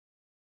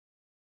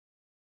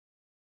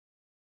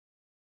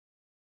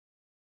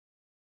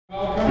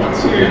Welcome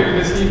to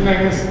this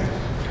evening's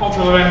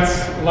Cultural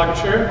Events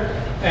lecture,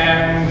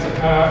 and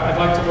I'd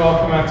like to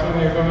welcome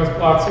Antonio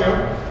Gomez-Palacio.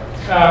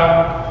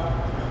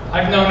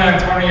 I've known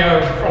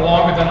Antonio for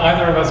longer than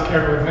either of us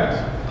care to admit.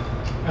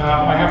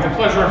 I have the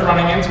pleasure of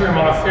running into him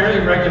on a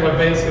fairly regular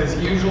basis,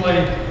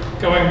 usually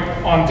going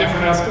on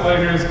different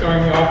escalators,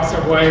 going the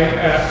opposite way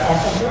at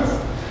conferences,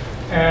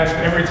 and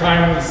every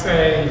time we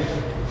say,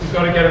 we've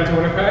got to get him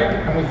to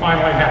Winnipeg, and we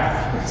finally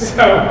have.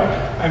 So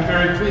I'm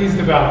very pleased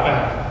about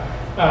that.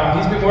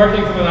 He's been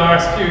working for the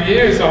last few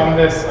years on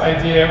this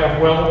idea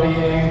of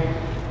well-being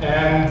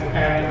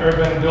and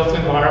urban built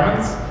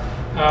environments.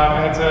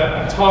 And it's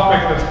a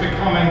topic that's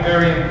becoming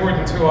very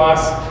important to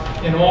us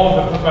in all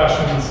of the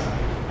professions,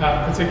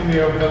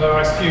 particularly over the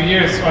last few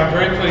years. So I'm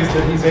very pleased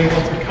that he's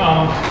able to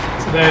come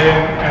today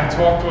and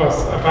talk to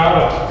us about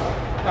it.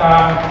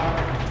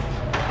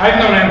 I've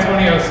known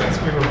Antonio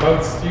since we were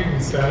both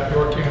students at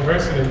York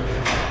University.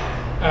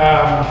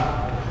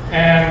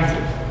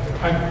 And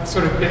I've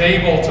sort of been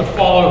able to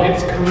follow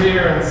his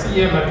career and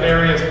see him at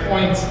various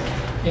points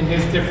in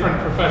his different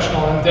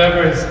professional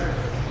endeavors.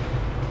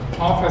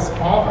 Office of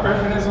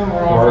urbanism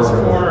or office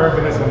for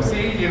urbanism?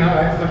 See, you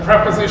know, the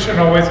preposition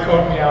always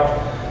caught me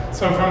out.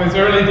 So from his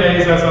early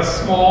days as a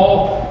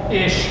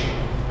small-ish,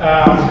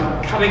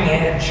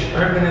 cutting-edge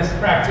urbanist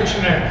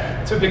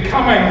practitioner to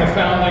becoming the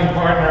founding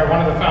partner, one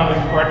of the founding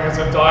partners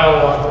of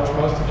Dialogue, which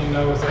most of you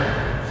know is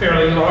a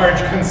fairly large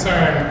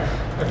concern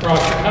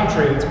across the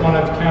country. It's one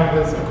of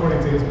Canada's,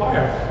 according to his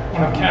bio,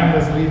 one of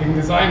Canada's leading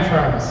design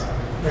firms.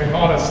 Very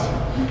modest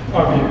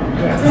of you.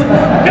 Yes.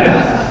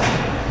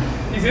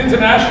 He's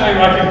internationally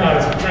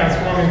recognized for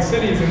transforming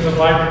cities into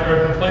vibrant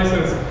urban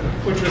places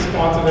which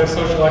respond to their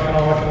social,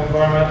 economic, and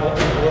environmental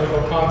and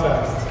political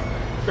contexts.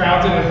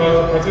 Grounded in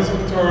both a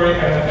participatory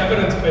and an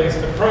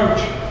evidence-based approach,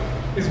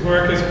 his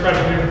work is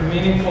credited with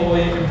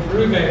meaningfully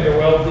improving the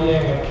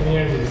well-being of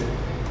communities.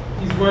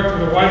 He's worked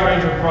with a wide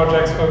range of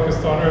projects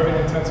focused on urban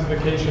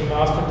intensification,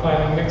 master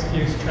planning,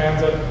 mixed-use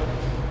transit,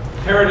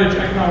 heritage,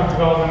 economic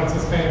development, and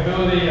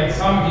sustainability. And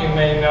some of you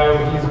may know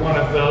he's one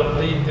of the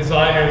lead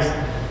designers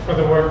for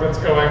the work that's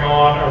going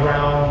on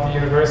around the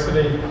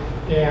university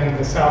in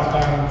the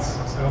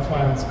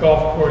Southlands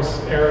golf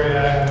course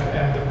area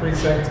and the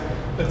precinct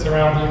that's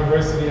around the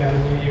university and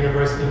the new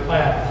university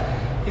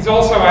plan. He's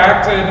also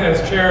acted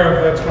as chair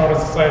of the Toronto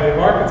Society of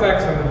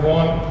Architects and the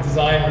Vaughan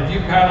Design Review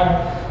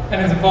Panel, and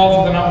is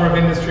involved with a number of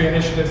industry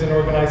initiatives and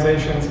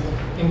organizations,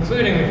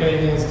 including the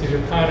Canadian Institute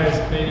of Planners,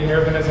 Canadian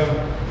Urbanism,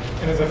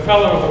 and is a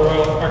fellow of the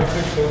Royal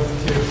Architectural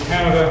Institute of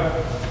Canada.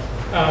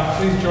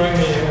 Please join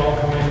me in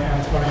welcoming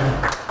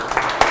Antonio.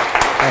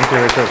 Thank you,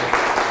 Richard.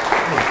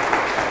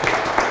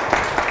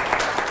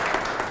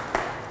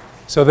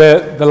 So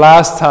the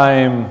last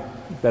time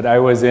that I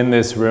was in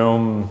this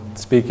room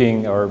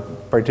speaking or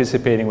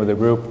participating with a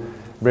group,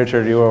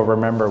 Richard, you will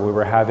remember we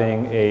were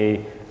having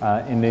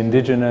an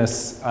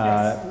Indigenous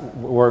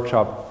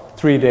workshop,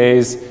 3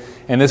 days,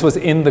 and this was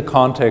in the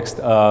context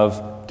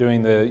of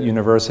doing the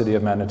University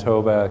of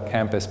Manitoba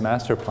campus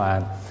master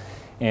plan.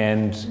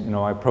 And you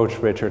know, I approached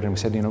Richard and we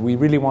said, you know, we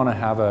really want to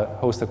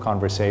host a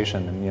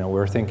conversation, and you know,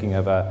 we're thinking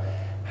of a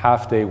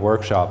half-day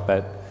workshop.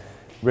 But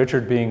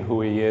Richard, being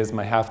who he is,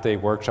 my half-day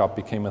workshop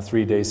became a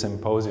 3-day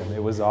symposium.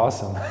 It was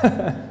awesome.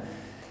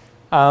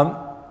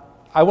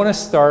 I want to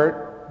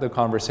start the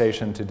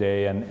conversation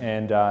today,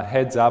 and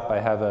heads up, I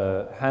have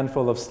a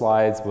handful of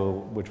slides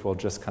which will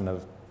just kind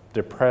of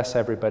depress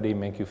everybody,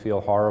 make you feel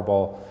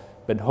horrible,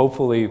 but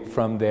hopefully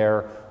from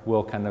there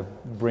we'll kind of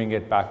bring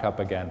it back up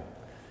again.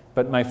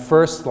 But my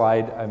first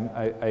slide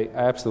I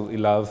absolutely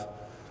love.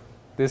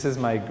 This is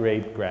my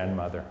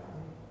great-grandmother.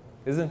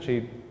 Isn't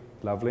she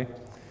lovely?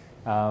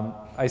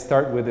 I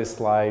start with this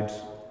slide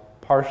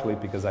partially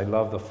because I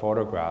love the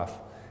photograph,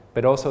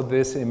 but also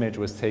this image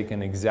was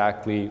taken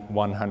exactly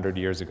 100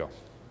 years ago.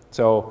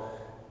 So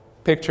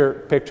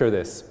picture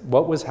this.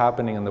 What was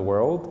happening in the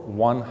world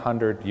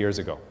 100 years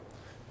ago?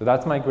 So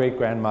that's my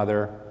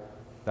great-grandmother,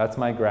 that's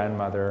my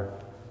grandmother,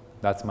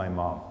 that's my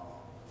mom.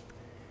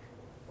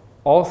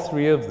 All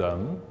three of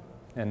them,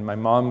 and my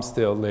mom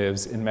still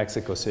lives in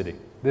Mexico City.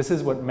 This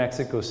is what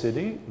Mexico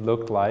City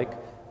looked like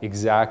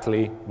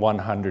exactly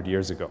 100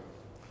 years ago.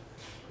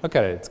 Look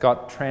at it, it's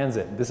got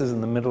transit. This is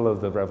in the middle of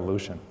the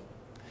revolution.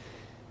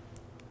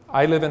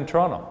 I live in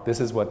Toronto. This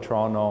is what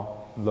Toronto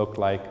looked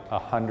like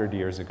 100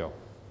 years ago.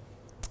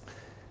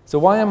 So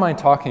why am I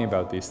talking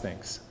about these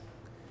things?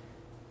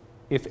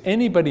 If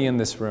anybody in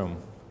this room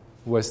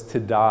was to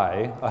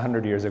die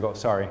 100 years ago,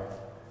 sorry,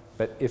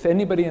 but if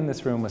anybody in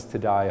this room was to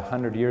die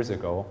 100 years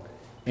ago,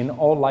 in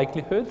all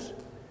likelihood,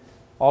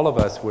 all of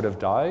us would have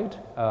died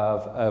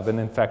of an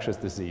infectious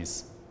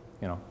disease.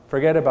 You know,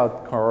 forget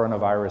about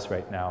coronavirus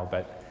right now,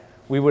 but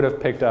we would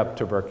have picked up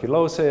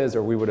tuberculosis,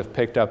 or we would have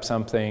picked up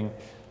something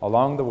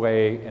along the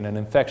way, and an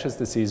infectious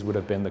disease would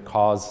have been the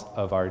cause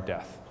of our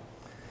death.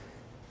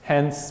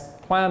 Hence,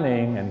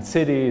 planning and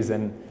cities,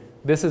 and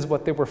this is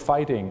what they were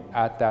fighting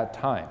at that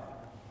time.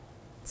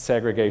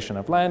 Segregation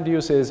of land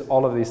uses,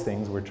 all of these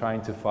things were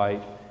trying to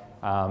fight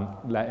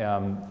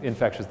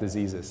infectious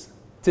diseases.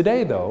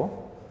 Today,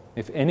 though,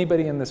 if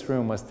anybody in this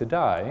room was to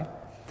die,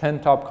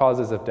 10 top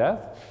causes of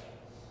death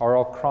are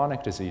all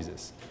chronic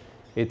diseases.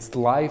 It's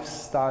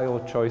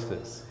lifestyle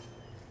choices.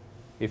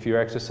 If you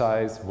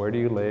exercise, where do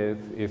you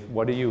live,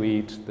 what do you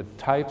eat, the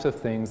types of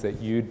things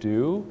that you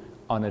do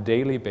on a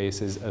daily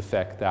basis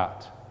affect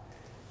that.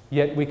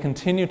 Yet we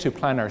continue to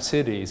plan our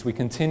cities, we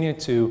continue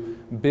to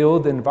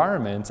build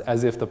environments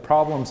as if the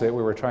problems that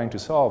we were trying to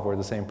solve were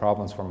the same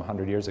problems from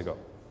 100 years ago.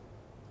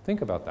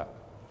 Think about that.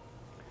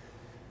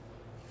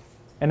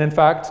 And in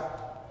fact,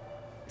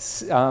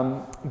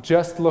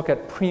 just look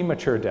at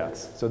premature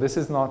deaths. So this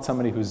is not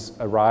somebody who's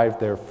arrived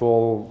their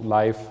full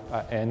life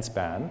end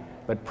span,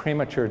 but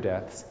premature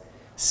deaths.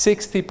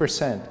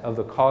 60% of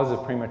the cause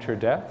of premature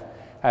death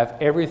have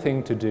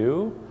everything to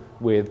do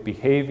with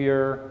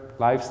behavior,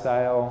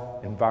 lifestyle,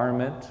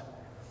 environment.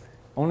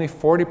 Only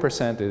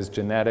 40% is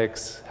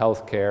genetics,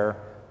 healthcare,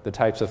 the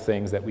types of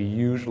things that we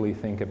usually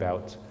think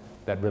about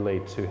that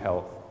relate to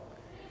health.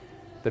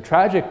 The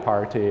tragic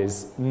part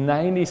is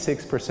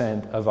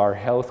 96% of our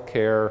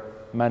healthcare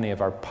money,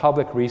 of our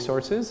public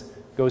resources,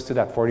 goes to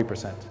that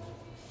 40%.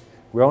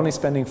 We're only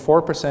spending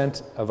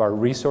 4% of our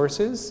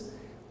resources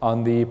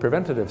on the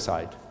preventative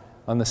side,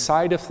 on the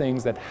side of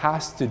things that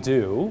has to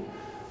do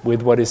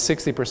with what is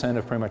 60%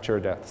 of premature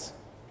deaths.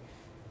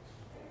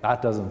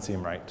 That doesn't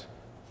seem right.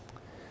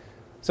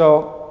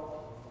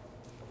 So,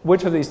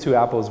 which of these two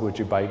apples would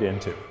you bite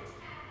into?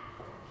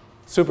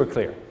 Super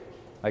clear.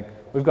 Like,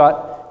 we've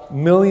got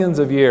millions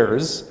of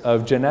years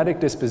of genetic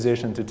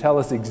disposition to tell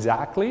us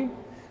exactly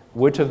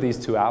which of these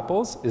two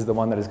apples is the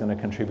one that is going to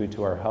contribute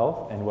to our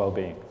health and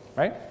well-being,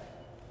 right?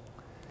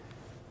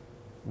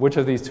 Which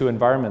of these two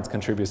environments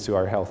contributes to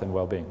our health and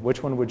well-being?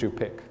 Which one would you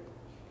pick?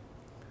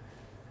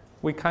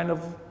 We kind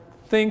of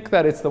think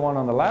that it's the one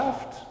on the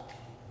left,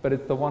 but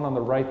it's the one on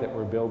the right that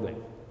we're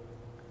building,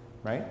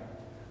 right?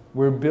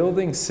 We're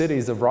building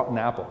cities of rotten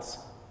apples.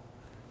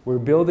 We're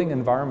building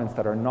environments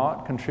that are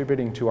not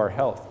contributing to our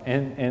health.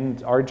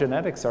 And our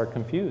genetics are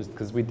confused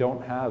because we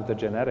don't have the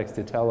genetics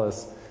to tell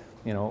us,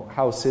 you know,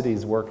 how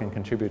cities work and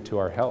contribute to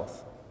our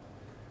health,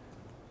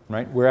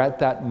 right? We're at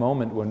that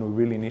moment when we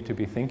really need to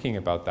be thinking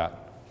about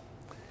that.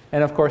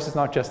 And of course, it's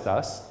not just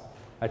us.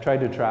 I tried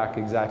to track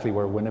exactly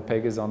where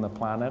Winnipeg is on the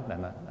planet,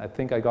 and I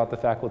think I got the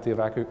Faculty of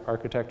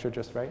Architecture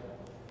just right.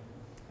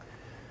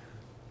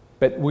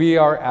 But we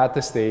are at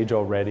the stage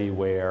already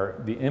where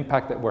the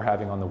impact that we're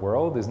having on the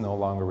world is no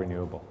longer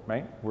renewable,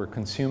 right? We're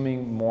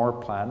consuming more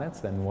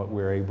planets than what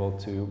we're able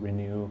to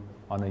renew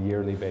on a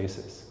yearly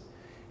basis.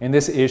 And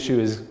this issue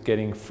is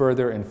getting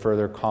further and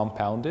further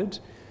compounded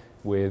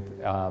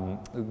with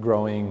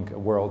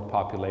growing world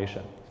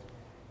population.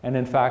 And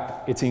in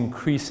fact, it's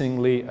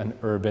increasingly an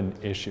urban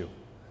issue.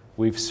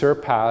 We've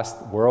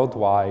surpassed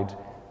worldwide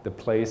the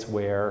place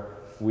where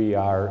we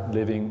are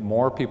living,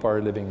 more people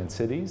are living in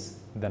cities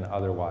than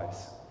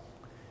otherwise.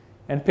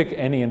 And pick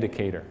any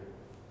indicator.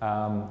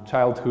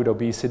 Childhood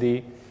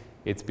obesity,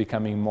 it's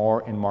becoming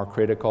more and more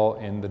critical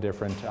in the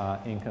different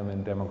income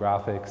and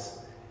demographics.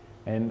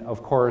 And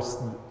of course,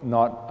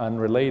 not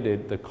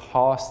unrelated, the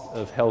cost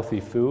of healthy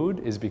food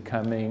is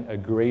becoming a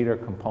greater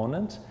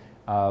component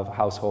of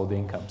household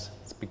incomes.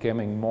 It's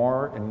becoming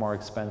more and more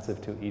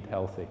expensive to eat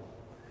healthy.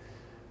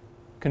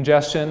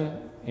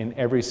 Congestion in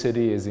every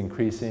city is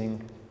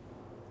increasing.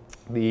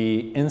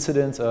 The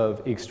incidence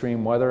of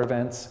extreme weather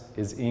events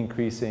is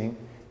increasing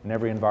in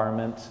every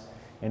environment,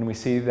 and we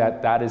see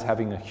that that is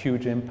having a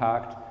huge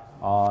impact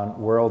on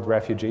world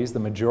refugees. The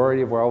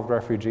majority of world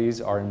refugees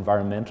are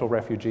environmental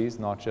refugees,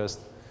 not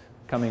just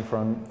coming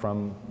from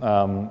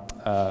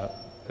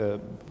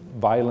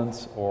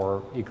violence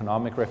or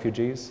economic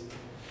refugees.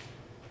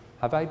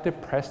 Have I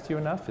depressed you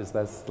enough? Is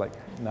that like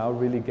now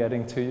really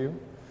getting to you?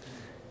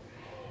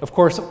 Of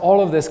course,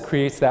 all of this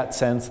creates that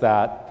sense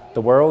that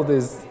the world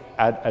is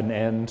at an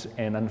end,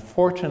 and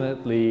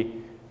unfortunately,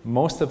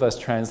 most of us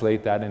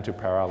translate that into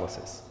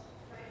paralysis.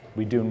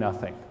 We do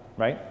nothing,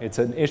 right? It's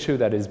an issue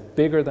that is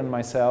bigger than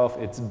myself,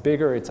 it's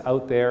bigger, it's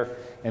out there,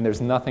 and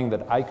there's nothing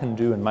that I can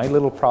do in my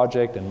little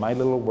project, in my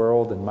little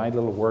world, in my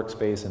little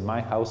workspace, in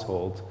my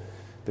household.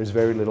 There's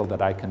very little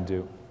that I can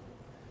do.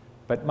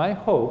 But my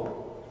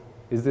hope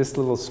is this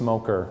little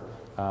smoker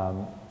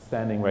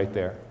standing right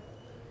there,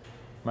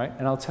 right?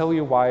 And I'll tell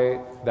you why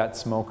that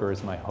smoker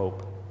is my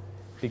hope.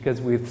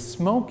 Because with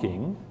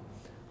smoking,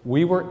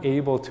 we were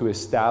able to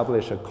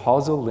establish a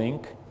causal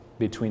link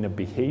between a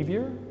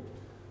behavior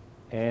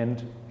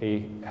and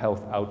a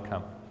health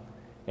outcome.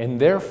 And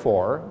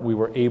therefore, we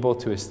were able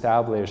to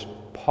establish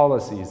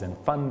policies and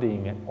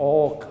funding and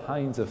all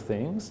kinds of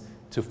things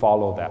to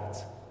follow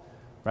that,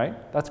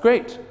 right? That's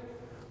great.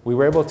 We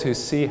were able to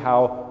see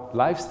how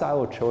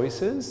lifestyle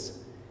choices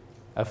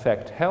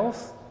affect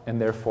health,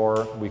 and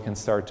therefore we can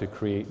start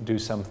to do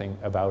something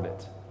about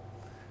it.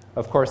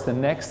 Of course, the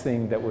next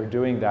thing that we're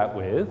doing that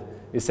with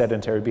is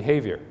sedentary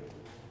behavior.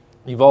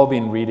 You've all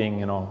been reading,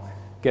 you know,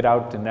 get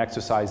out and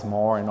exercise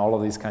more and all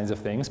of these kinds of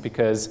things,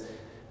 because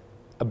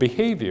a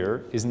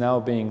behavior is now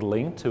being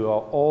linked to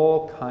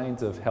all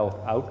kinds of health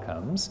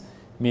outcomes,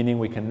 meaning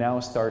we can now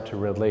start to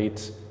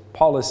relate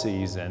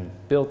policies and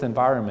built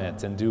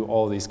environment and do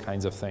all these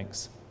kinds of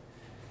things.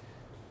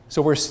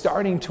 So we're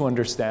starting to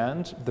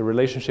understand the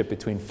relationship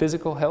between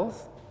physical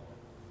health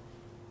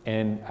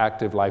and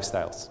active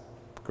lifestyles.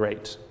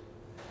 Great.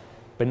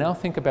 But now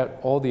think about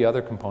all the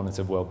other components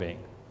of well-being.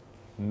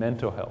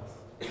 Mental health,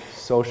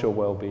 social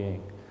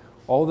well-being,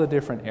 all the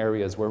different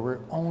areas where we're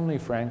only,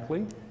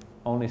 frankly,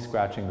 only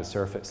scratching the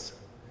surface.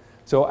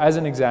 So as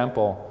an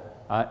example,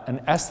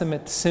 an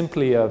estimate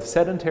simply of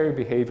sedentary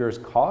behavior's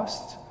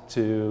cost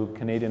to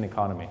Canadian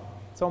economy.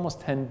 It's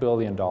almost $10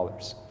 billion,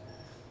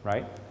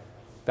 right?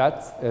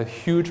 That's a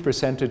huge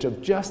percentage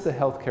of just the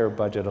healthcare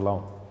budget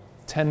alone,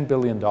 $10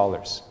 billion.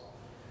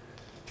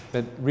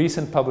 The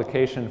recent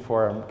publication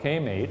for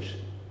KMH,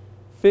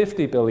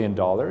 $50 billion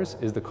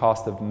is the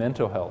cost of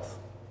mental health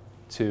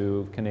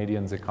to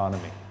Canadians'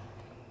 economy,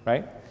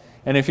 right?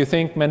 And if you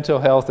think mental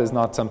health is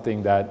not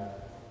something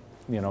that,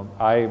 you know,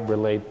 I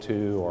relate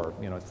to, or,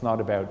 you know, it's not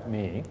about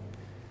me,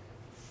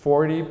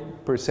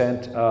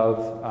 40%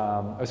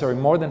 of,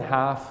 more than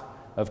half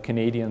of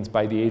Canadians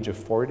by the age of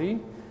 40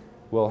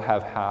 will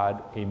have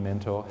had a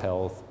mental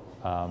health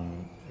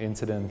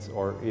incident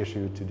or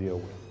issue to deal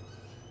with.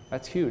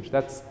 That's huge.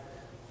 That's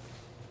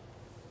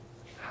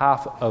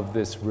half of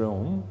this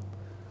room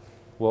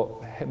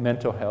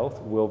mental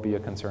health will be a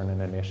concern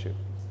and an issue.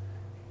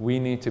 We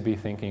need to be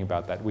thinking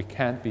about that. We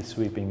can't be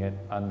sweeping it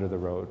under the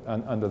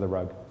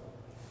rug.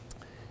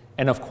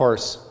 And of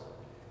course,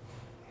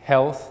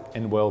 health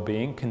and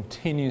well-being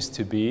continues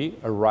to be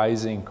a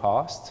rising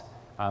cost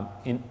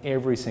in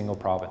every single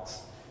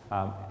province.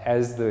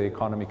 As the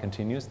economy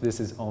continues, this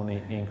is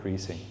only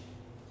increasing.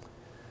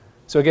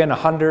 So again,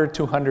 100,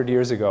 200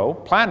 years ago,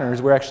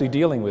 planners were actually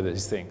dealing with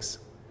these things,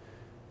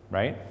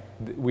 right?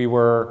 We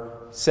were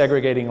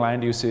segregating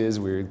land uses,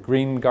 we were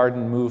green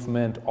garden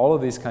movement, all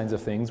of these kinds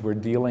of things. We're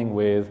dealing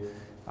with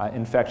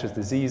infectious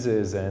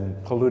diseases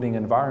and polluting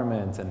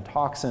environments and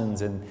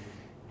toxins, and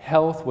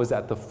health was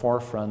at the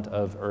forefront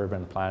of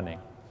urban planning.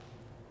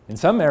 In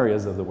some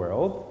areas of the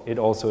world, it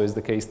also is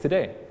the case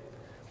today.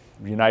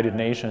 The United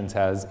Nations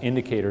has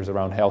indicators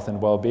around health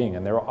and well-being,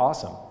 and they're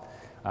awesome.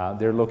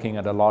 They're looking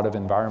at a lot of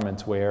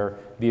environments where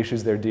the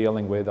issues they're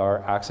dealing with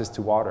are access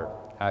to water,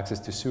 access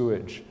to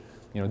sewage,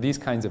 you know, these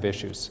kinds of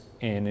issues.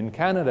 And in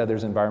Canada,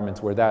 there's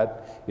environments where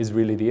that is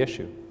really the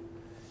issue.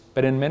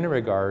 But in many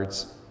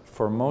regards,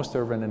 for most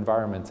urban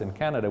environments in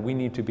Canada, we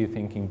need to be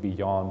thinking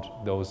beyond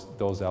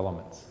those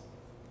elements.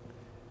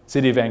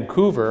 City of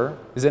Vancouver,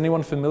 is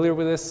anyone familiar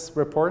with this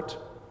report?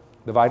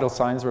 The Vital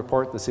Signs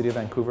report the City of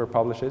Vancouver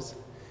publishes?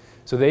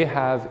 So they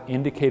have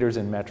indicators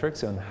and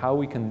metrics on how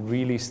we can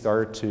really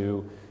start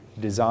to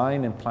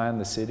design and plan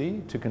the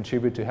city to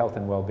contribute to health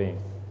and well-being.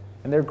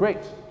 And they're great,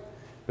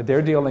 but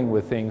they're dealing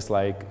with things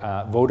like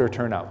voter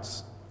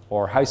turnouts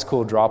or high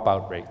school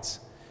dropout rates,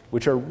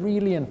 which are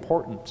really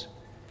important.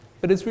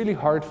 But it's really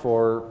hard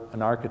for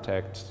an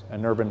architect,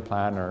 an urban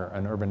planner,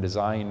 an urban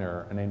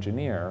designer, an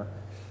engineer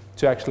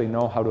to actually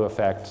know how to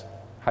affect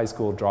high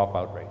school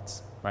dropout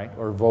rates, right?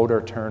 Or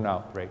voter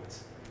turnout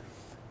rates.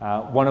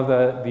 One of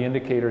the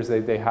indicators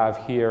that they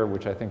have here,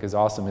 which I think is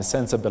awesome, is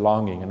sense of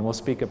belonging, and we'll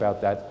speak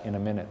about that in a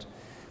minute.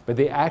 But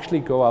they actually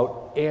go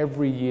out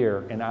every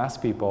year and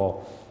ask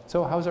people,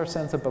 so how's our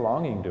sense of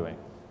belonging doing?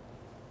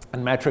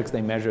 And metrics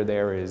they measure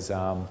there is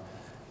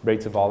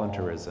rates of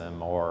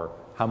volunteerism, or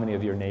how many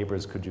of your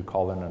neighbors could you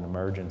call in an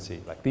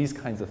emergency? Like these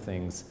kinds of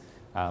things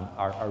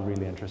are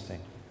really interesting.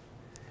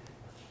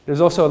 There's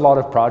also a lot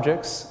of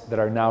projects that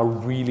are now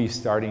really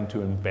starting to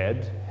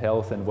embed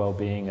health and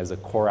well-being as a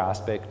core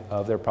aspect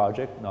of their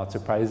project. Not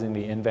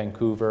surprisingly, in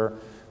Vancouver,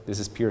 this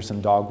is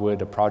Pearson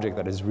Dogwood, a project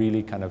that is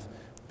really kind of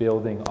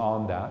building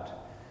on that.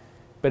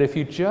 But if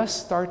you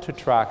just start to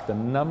track the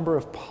number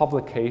of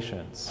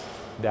publications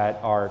that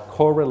are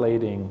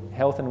correlating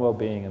health and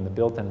well-being in the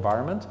built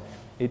environment,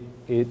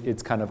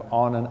 it's kind of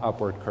on an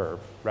upward curve,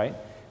 right?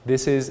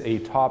 This is a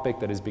topic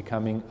that is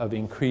becoming of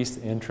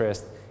increased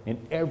interest in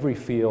every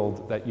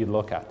field that you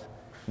look at.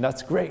 And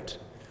that's great.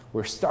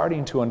 We're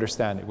starting to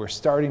understand it. We're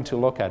starting to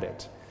look at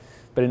it.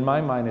 But in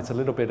my mind, it's a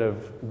little bit of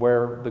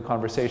where the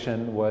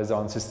conversation was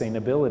on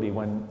sustainability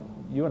when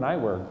you and I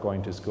were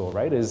going to school,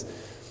 right? Is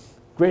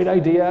great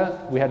idea,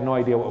 we had no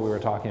idea what we were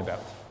talking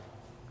about.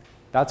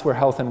 That's where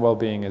health and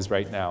well-being is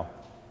right now.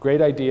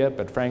 Great idea,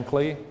 but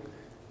frankly,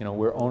 you know,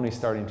 we're only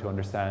starting to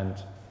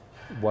understand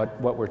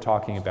what we're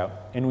talking about.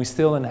 And we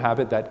still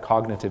inhabit that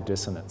cognitive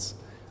dissonance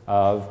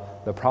of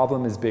the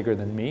problem is bigger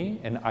than me,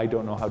 and I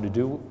don't know how to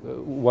do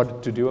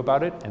what to do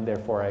about it, and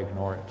therefore I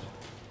ignore it.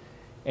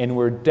 And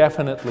we're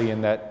definitely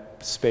in that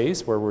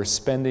space where we're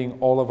spending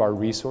all of our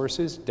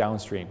resources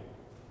downstream,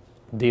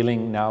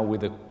 dealing now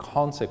with the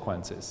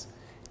consequences,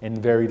 and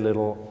very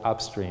little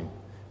upstream,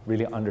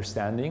 really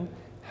understanding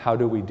how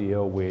do we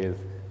deal with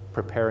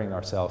preparing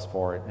ourselves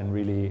for it, and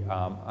really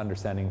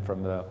understanding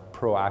from the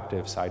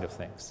proactive side of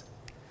things.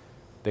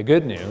 The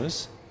good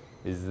news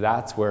is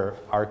that's where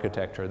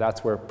architecture,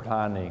 that's where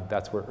planning,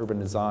 that's where urban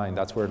design,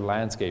 that's where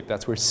landscape,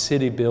 that's where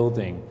city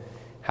building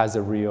has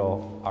a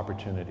real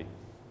opportunity.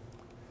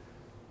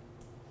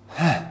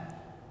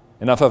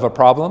 Enough of a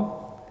problem?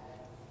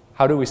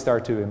 How do we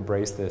start to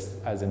embrace this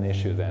as an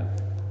issue then?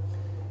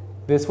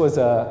 This was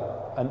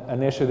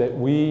an issue that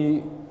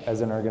we, as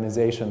an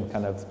organization,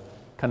 kind of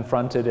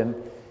confronted,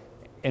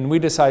 and we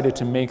decided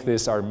to make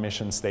this our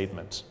mission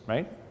statement,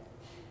 right?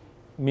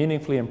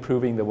 Meaningfully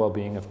improving the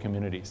well-being of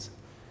communities.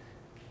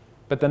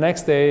 But the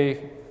next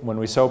day, when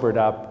we sobered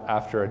up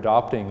after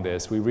adopting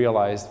this, we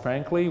realized,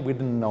 frankly, we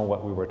didn't know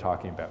what we were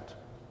talking about.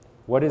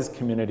 What is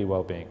community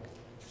well-being?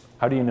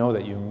 How do you know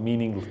that you're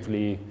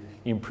meaningfully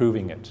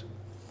improving it?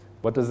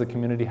 What does the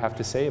community have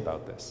to say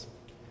about this?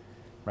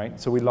 Right?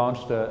 So we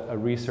launched a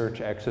research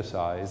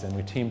exercise, and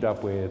we teamed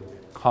up with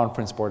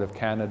Conference Board of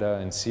Canada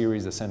and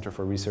CERES, the Centre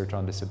for Research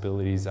on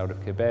Disabilities out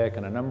of Quebec,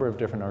 and a number of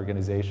different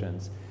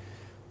organizations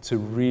to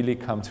really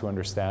come to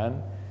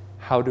understand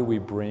how do we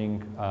bring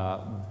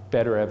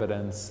better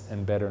evidence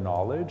and better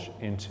knowledge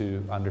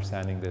into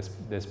understanding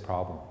this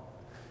problem.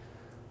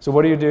 So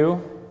what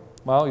do?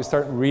 Well, you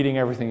start reading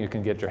everything you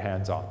can get your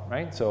hands on,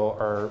 right? So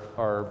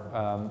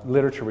our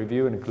literature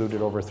review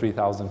included over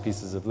 3,000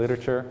 pieces of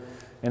literature,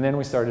 and then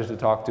we started to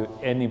talk to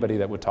anybody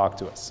that would talk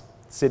to us.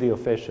 City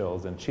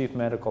officials and chief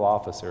medical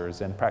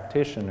officers and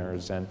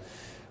practitioners and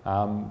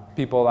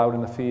people out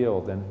in the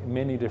field and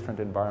many different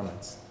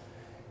environments.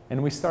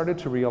 And we started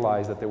to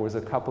realize that there was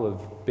a couple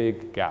of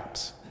big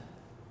gaps.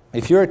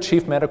 If you're a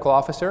chief medical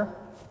officer,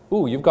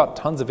 you've got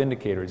tons of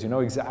indicators. You know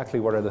exactly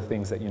what are the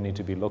things that you need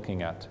to be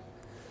looking at.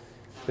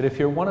 But if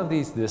you're one of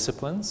these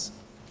disciplines,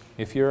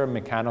 if you're a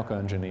mechanical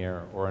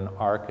engineer or an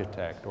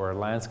architect or a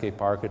landscape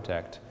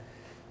architect,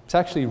 it's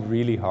actually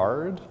really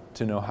hard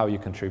to know how you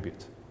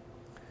contribute.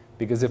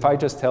 Because if I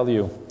just tell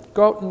you,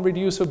 go out and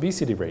reduce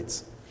obesity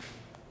rates,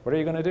 what are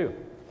you going to do?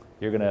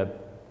 You're going to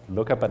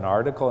look up an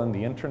article on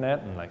the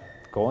internet and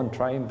go and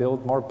try and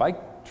build more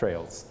bike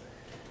trails.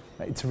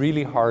 It's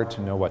really hard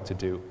to know what to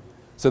do.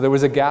 So there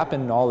was a gap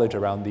in knowledge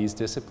around these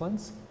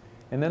disciplines.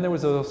 And then there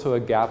was also a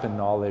gap in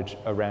knowledge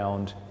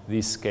around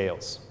these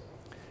scales.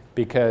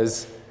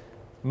 Because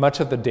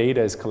much of the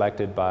data is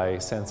collected by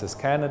Census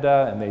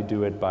Canada, and they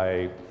do it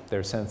by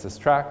their census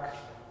tract.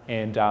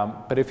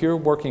 But if you're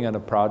working on a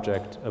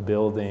project, a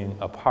building,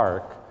 a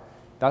park,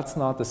 that's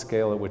not the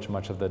scale at which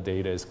much of the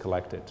data is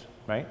collected,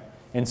 right?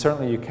 And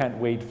certainly you can't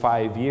wait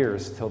 5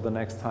 years till the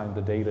next time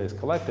the data is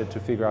collected to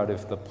figure out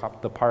if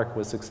the park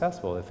was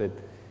successful, if it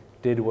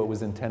did what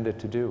was intended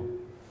to do.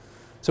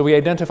 So we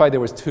identified there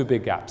was 2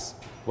 big gaps.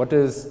 What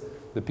does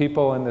the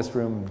people in this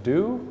room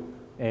do,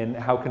 and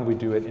how can we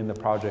do it in the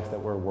projects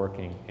that we're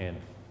working in?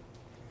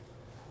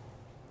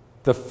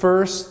 The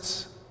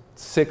first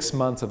 6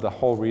 months of the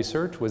whole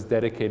research was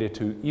dedicated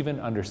to even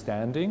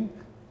understanding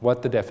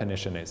what the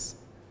definition is.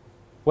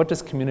 What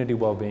does community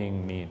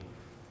well-being mean?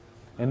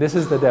 And this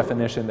is the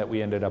definition that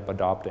we ended up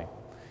adopting.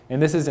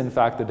 And this is, in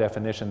fact, the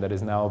definition that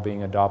is now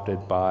being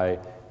adopted by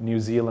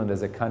New Zealand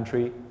as a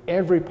country.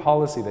 Every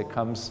policy that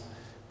comes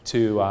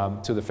to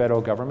the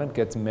federal government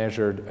gets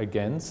measured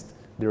against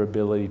their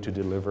ability to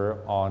deliver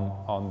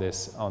on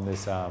this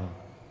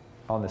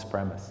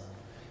premise.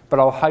 But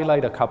I'll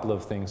highlight a couple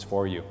of things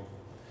for you.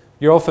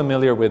 You're all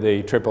familiar with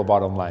a triple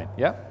bottom line,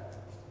 yeah?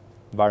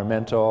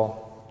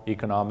 Environmental,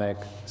 economic,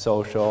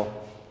 social.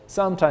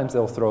 Sometimes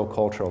they'll throw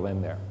cultural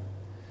in there.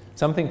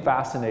 Something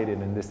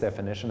fascinating in this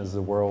definition is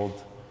the word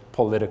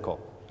political.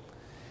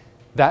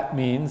 That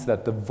means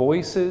that the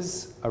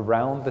voices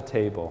around the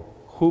table,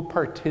 who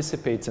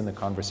participates in the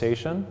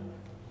conversation,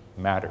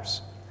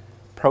 matters.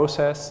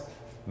 Process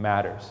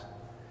matters.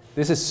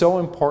 This is so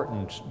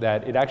important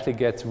that it actually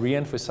gets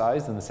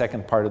re-emphasized in the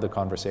second part of the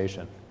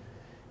conversation.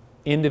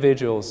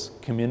 Individuals,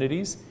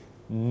 communities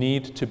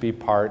need to be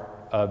part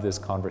of this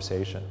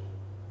conversation.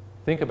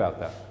 Think about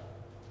that.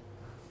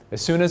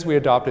 As soon as we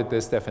adopted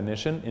this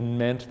definition, it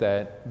meant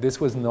that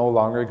this was no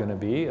longer going to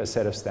be a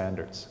set of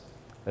standards,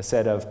 a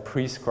set of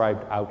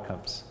prescribed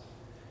outcomes.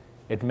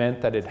 It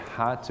meant that it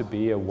had to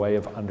be a way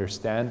of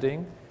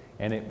understanding,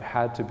 and it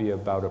had to be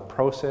about a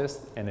process,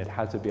 and it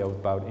had to be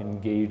about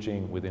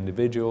engaging with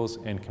individuals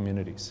and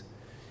communities.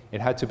 It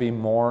had to be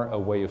more a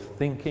way of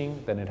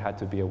thinking than it had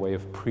to be a way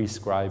of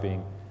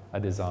prescribing a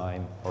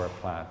design or a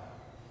plan.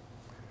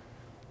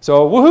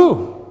 So,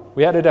 woohoo!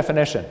 We had a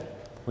definition.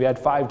 We had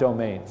 5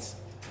 domains.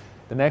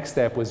 The next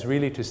step was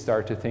really to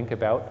start to think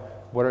about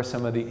what are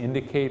some of the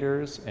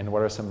indicators and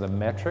what are some of the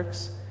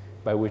metrics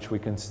by which we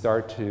can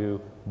start to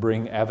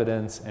bring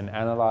evidence and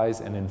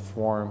analyze and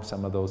inform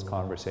some of those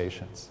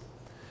conversations.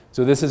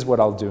 So this is what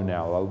I'll do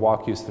now. I'll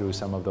walk you through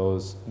some of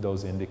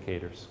those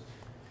indicators.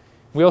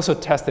 We also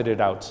tested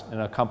it out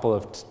in a couple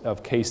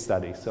of case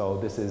studies. So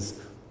this is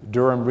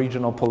Durham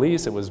Regional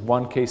Police. It was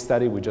one case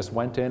study. We just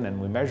went in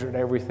and we measured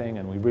everything,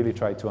 and we really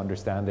tried to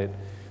understand it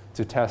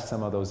to test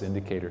some of those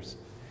indicators.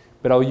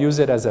 But I'll use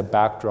it as a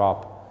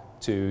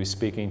backdrop to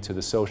speaking to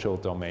the social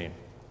domain.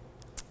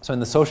 So in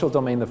the social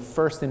domain, the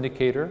first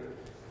indicator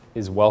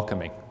is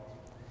welcoming.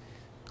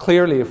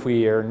 Clearly, if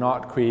we are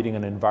not creating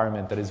an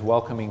environment that is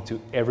welcoming to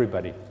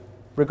everybody,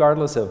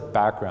 regardless of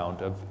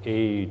background, of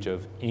age,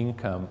 of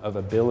income, of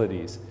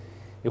abilities,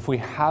 if we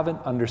haven't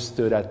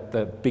understood at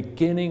the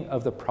beginning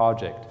of the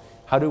project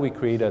how do we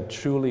create a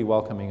truly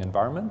welcoming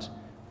environment,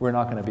 we're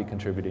not going to be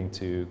contributing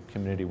to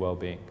community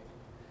well-being.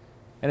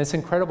 And it's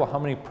incredible how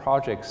many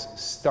projects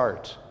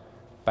start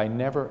by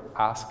never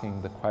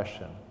asking the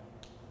question,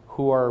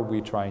 who are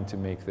we trying to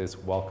make this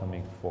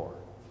welcoming for,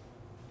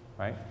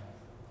 right?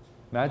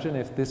 Imagine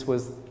if this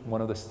was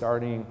one of the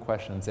starting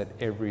questions at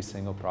every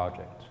single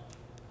project.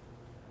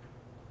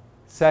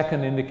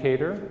 Second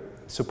indicator,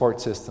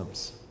 support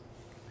systems.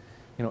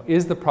 You know,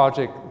 is the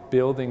project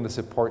building the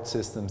support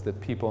systems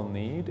that people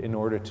need in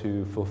order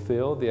to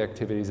fulfill the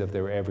activities of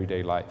their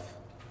everyday life?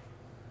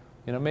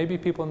 You know, maybe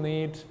people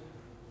need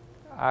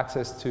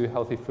access to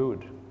healthy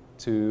food,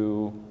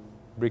 to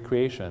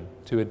recreation,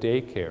 to a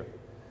daycare.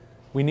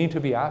 We need to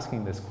be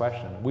asking this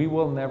question. We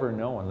will never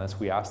know unless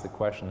we ask the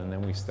question and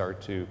then we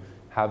start to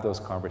have those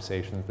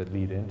conversations that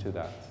lead into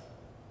that.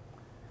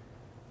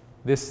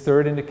 This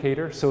third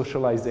indicator,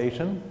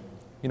 socialization.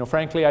 You know,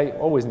 frankly, I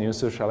always knew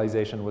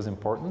socialization was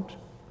important.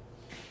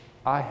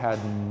 I had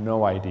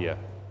no idea.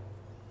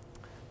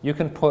 You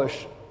can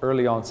push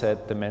early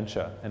onset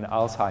dementia and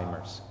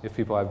Alzheimer's if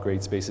people have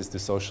great spaces to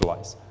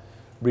socialize.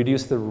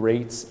 Reduce the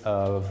rates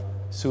of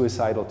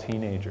suicidal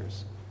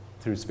teenagers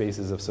through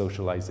spaces of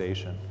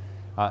socialization.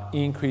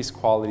 Increase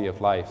quality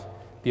of life.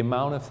 The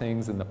amount of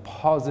things and the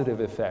positive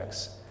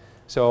effects.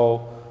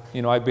 So,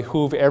 you know, I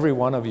behoove every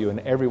one of you and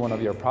every one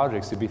of your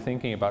projects to be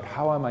thinking about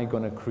how am I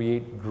going to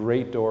create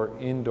great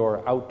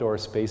indoor, outdoor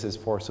spaces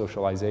for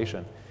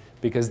socialization,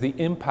 because the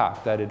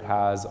impact that it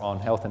has on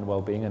health and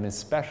well-being, and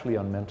especially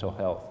on mental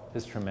health,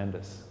 is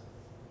tremendous.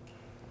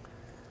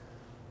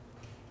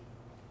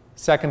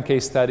 Second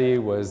case study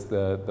was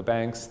the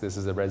banks. This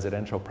is a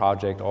residential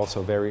project,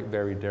 also very,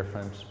 very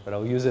different, but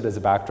I'll use it as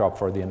a backdrop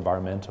for the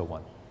environmental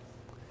one.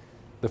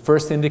 The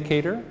first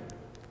indicator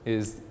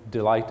is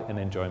delight and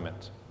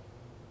enjoyment.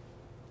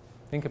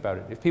 Think about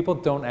it. If people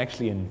don't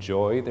actually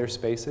enjoy their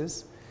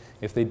spaces,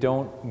 if they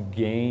don't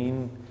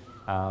gain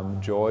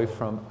joy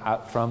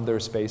from their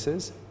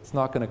spaces, it's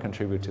not going to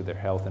contribute to their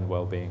health and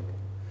well-being.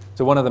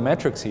 So one of the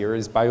metrics here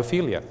is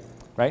biophilia,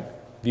 right?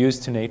 Views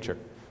to nature.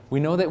 We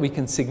know that we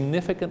can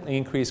significantly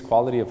increase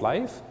quality of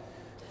life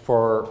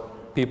for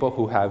people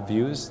who have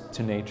views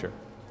to nature.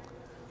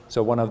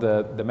 So one of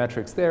the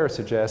metrics there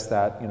suggests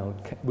that, you know,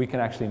 we can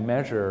actually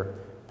measure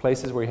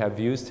places where you have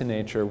views to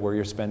nature where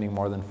you're spending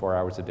more than 4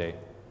 hours a day.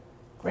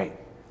 Great.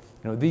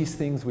 You know, these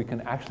things we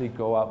can actually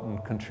go out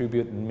and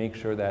contribute and make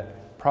sure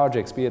that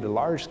projects, be it a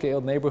large-scale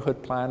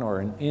neighborhood plan or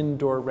an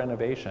indoor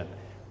renovation,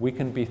 we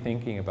can be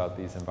thinking about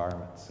these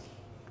environments.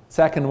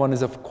 Second one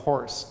is, of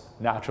course,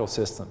 natural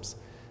systems.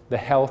 The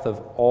health of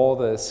all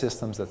the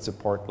systems that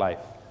support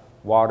life.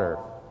 Water,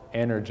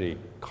 energy,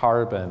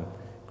 carbon,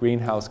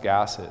 greenhouse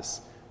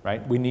gases,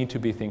 right? We need to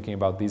be thinking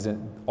about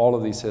all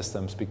of these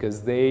systems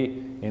because they,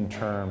 in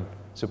turn,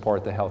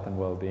 support the health and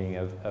well-being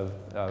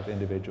of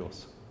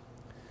individuals.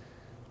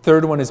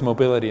 Third one is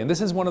mobility, and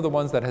this is one of the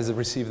ones that has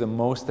received the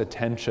most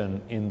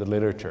attention in the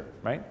literature,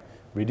 right?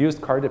 Reduced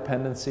car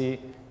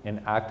dependency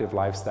and active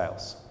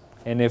lifestyles.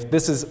 And if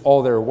this is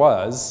all there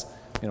was,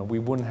 you know, we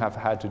wouldn't have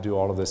had to do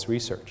all of this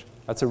research.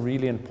 That's a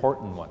really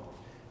important one.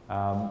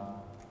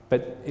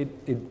 But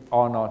it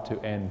ought not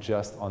to end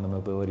just on the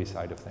mobility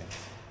side of things.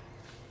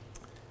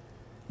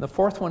 The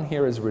fourth one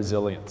here is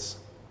resilience.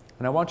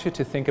 And I want you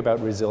to think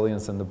about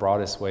resilience in the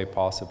broadest way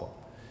possible.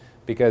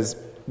 Because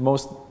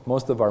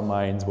most of our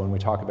minds, when we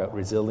talk about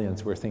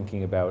resilience, we're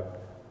thinking about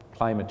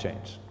climate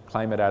change,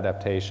 climate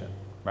adaptation,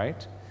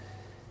 right?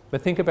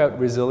 But think about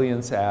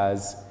resilience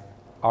as,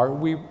 are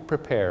we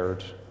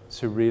prepared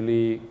to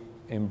really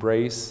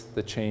embrace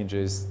the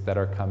changes that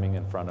are coming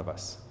in front of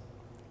us,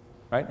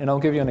 right? And I'll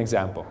give you an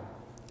example.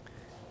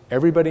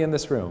 Everybody in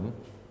this room,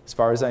 as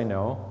far as I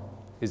know,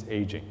 is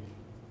aging.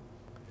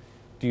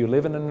 Do you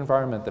live in an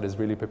environment that is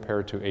really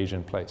prepared to age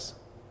in place?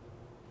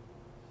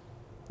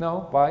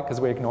 No, why?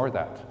 Because we ignore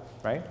that,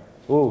 right?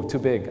 Oh, too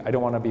big, I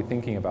don't want to be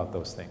thinking about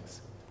those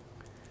things,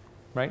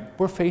 right?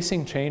 We're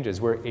facing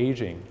changes, we're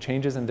aging,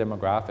 changes in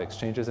demographics,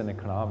 changes in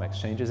economics,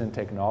 changes in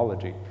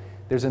technology.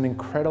 There's an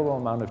incredible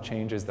amount of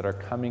changes that are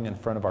coming in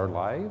front of our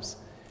lives,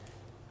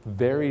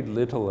 very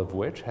little of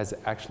which has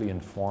actually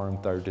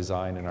informed our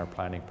design and our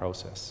planning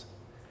process.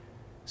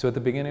 So at the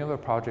beginning of a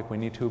project, we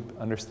need to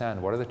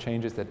understand what are the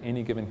changes that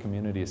any given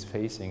community is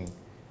facing,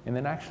 and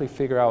then actually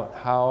figure out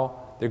how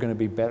they're going to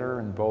be better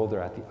and bolder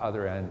at the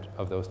other end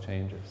of those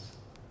changes.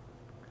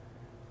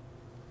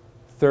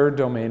 Third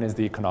domain is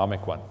the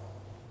economic one.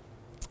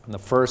 And the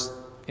first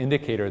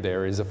indicator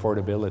there is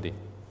affordability.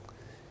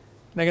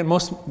 And again,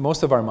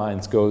 most of our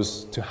minds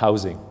goes to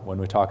housing when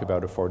we talk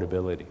about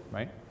affordability,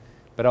 right?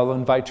 But I'll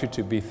invite you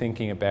to be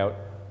thinking about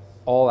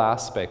all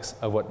aspects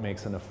of what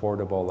makes an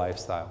affordable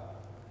lifestyle.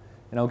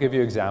 And I'll give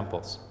you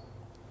examples.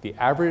 The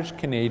average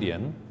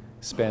Canadian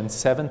spends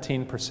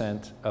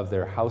 17% of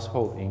their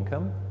household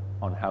income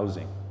on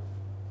housing,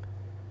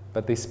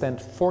 but they spend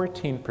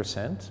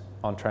 14%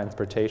 on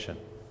transportation.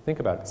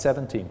 Think about it,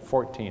 17,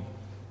 14.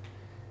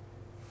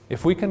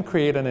 If we can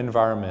create an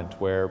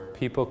environment where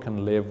people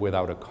can live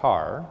without a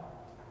car,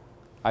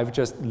 I've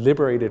just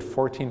liberated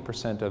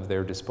 14% of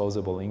their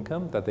disposable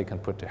income that they can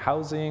put to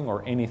housing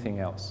or anything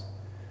else.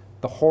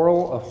 The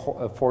whole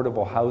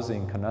affordable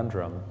housing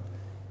conundrum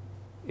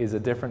is a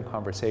different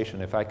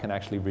conversation if I can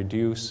actually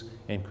reduce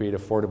and create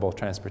affordable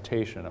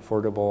transportation,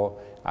 affordable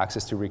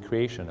access to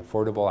recreation,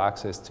 affordable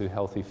access to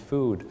healthy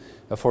food,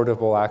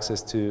 affordable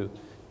access to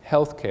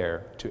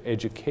healthcare, to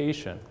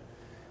education.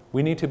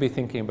 We need to be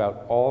thinking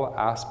about all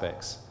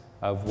aspects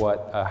of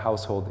what a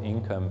household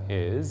income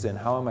is and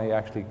how am I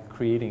actually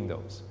creating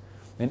those.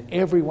 And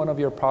every one of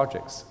your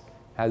projects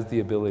has the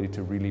ability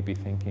to really be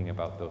thinking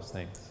about those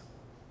things.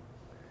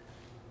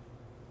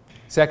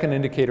 Second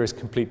indicator is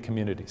complete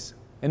communities.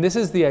 And this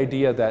is the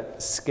idea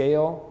that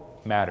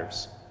scale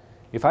matters.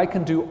 If I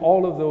can do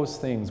all of those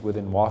things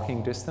within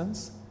walking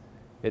distance,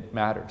 it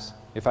matters.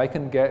 If I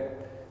can get,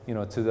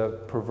 to the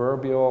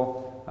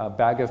proverbial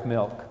bag of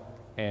milk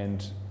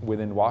and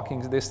within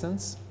walking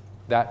distance,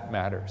 that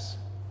matters,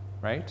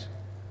 right?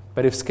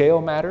 But if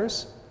scale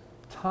matters,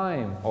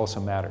 time also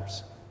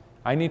matters.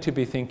 I need to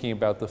be thinking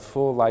about the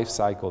full life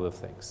cycle of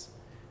things,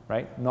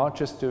 right? Not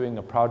just doing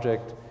a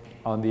project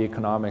on the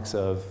economics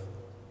of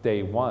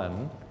day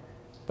one,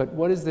 but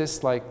what is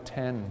this like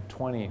 10,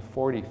 20,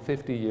 40,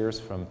 50 years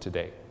from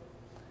today,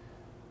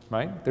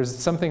 right? There's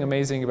something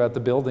amazing about the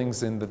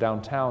buildings in the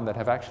downtown that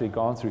have actually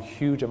gone through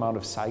huge amount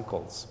of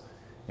cycles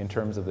in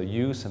terms of the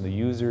use and the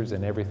users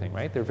and everything,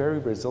 right? They're very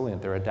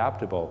resilient, they're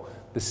adaptable.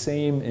 The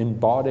same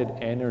embodied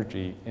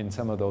energy in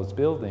some of those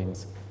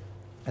buildings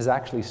has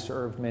actually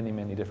served many,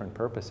 many different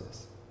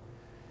purposes.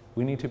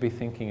 We need to be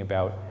thinking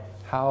about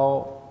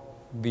how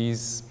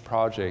these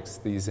projects,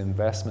 these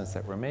investments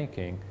that we're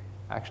making,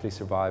 actually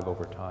survive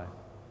over time.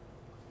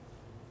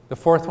 The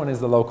fourth one is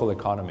the local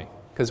economy,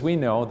 because we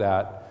know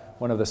that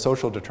one of the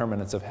social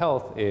determinants of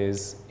health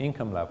is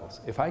income levels.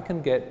 If I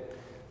can get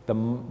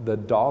the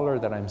dollar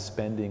that I'm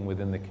spending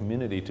within the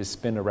community to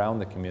spin around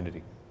the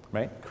community,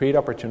 right? Create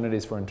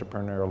opportunities for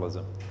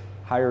entrepreneurialism,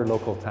 hire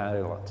local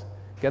talent,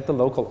 get the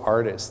local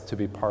artists to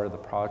be part of the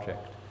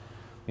project.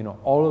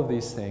 All of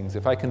these things,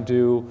 if I can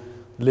do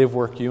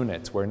live-work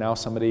units where now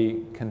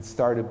somebody can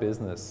start a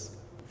business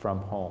from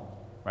home,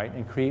 right?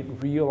 And create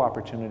real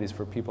opportunities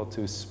for people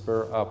to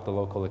spur up the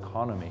local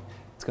economy,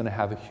 it's going to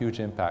have a huge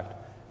impact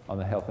on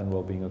the health and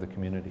well-being of the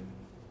community.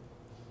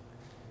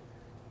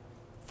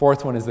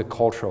 Fourth one is the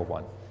cultural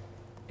one.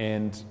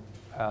 And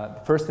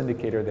the first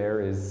indicator there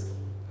is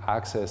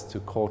access to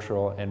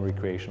cultural and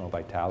recreational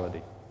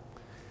vitality.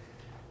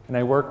 And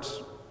I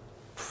worked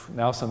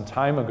now some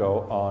time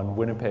ago on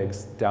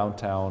Winnipeg's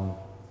downtown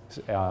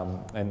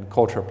and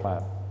culture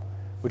plan,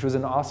 which was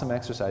an awesome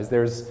exercise.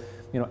 There's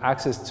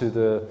access to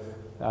the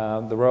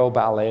Royal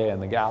Ballet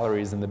and the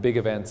galleries and the big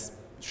events.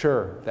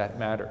 Sure, that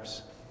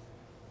matters.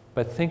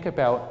 But think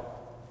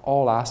about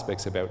all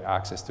aspects about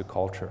access to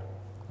culture.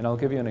 And I'll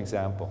give you an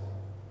example.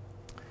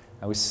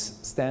 I was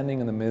standing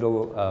in the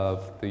middle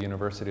of the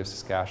University of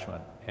Saskatchewan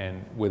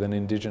and with an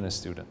Indigenous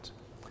student.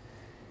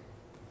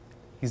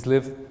 He's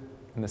lived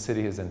in the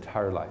city his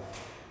entire life.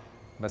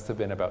 Must have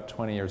been about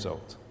 20 years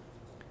old.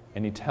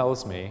 And he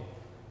tells me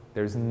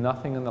there's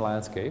nothing in the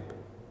landscape,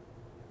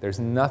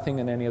 there's nothing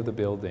in any of the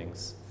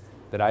buildings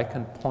that I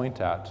can point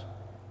at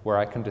where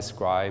I can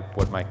describe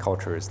what my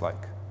culture is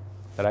like.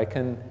 That I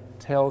can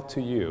tell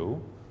to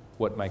you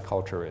what my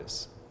culture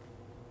is.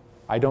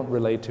 I don't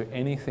relate to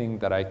anything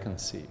that I can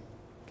see.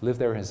 Lived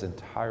there his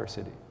entire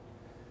city.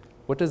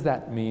 What does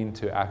that mean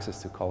to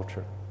access to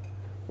culture?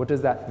 What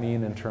does that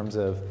mean in terms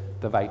of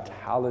the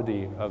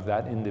vitality of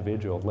that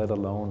individual, let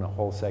alone a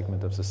whole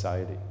segment of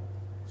society?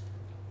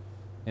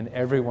 In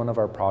every one of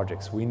our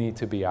projects, we need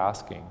to be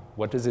asking,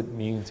 what does it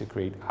mean to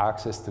create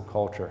access to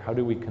culture? How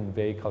do we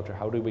convey culture?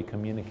 How do we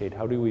communicate?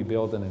 How do we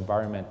build an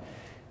environment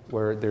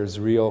where there's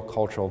real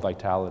cultural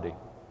vitality?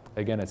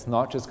 Again, it's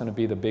not just going to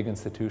be the big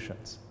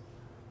institutions.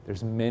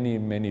 There's many,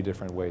 many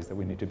different ways that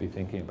we need to be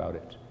thinking about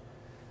it.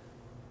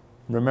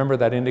 Remember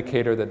that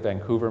indicator that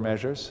Vancouver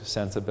measures,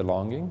 sense of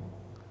belonging?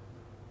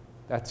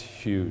 That's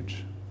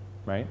huge,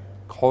 right?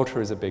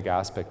 Culture is a big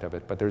aspect of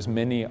it, but there's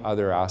many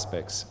other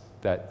aspects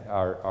that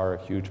are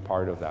a huge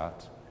part of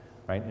that,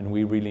 right? And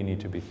we really need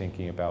to be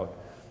thinking about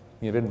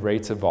even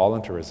rates of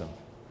volunteerism.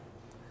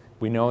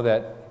 We know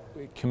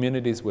that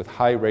communities with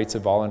high rates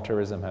of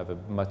volunteerism have a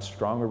much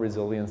stronger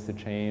resilience to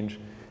change.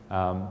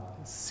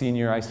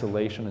 Senior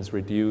isolation is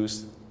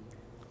reduced.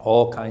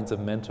 All kinds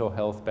of mental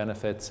health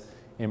benefits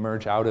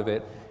emerge out of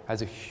it.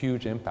 Has a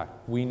huge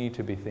impact. We need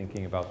to be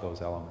thinking about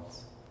those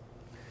elements.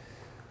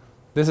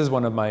 This is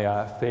one of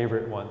my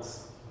favorite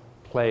ones,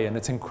 play, and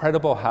it's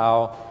incredible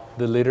how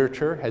the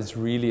literature has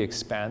really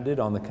expanded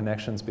on the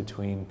connections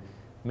between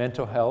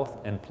mental health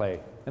and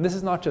play. And this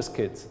is not just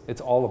kids, it's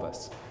all of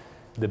us.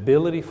 The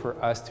ability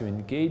for us to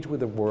engage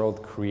with the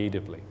world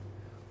creatively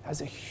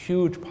has a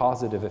huge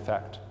positive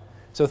effect.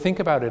 So think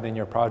about it in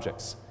your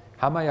projects.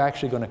 How am I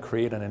actually going to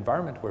create an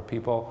environment where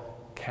people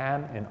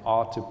can and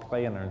ought to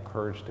play and are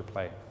encouraged to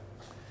play?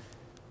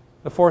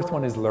 The fourth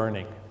one is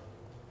learning.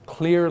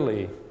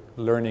 Clearly,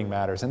 learning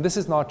matters. And this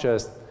is not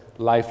just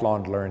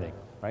lifelong learning,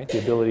 right? The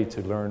ability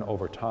to learn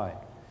over time.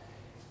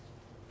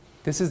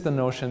 this is the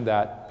notion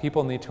that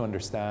people need to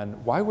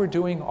understand why we're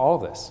doing all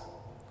this.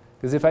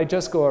 Because if I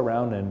just go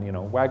around and, you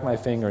know, wag my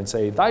finger and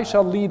say, "Thou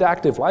shalt lead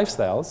active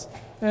lifestyles,"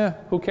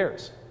 who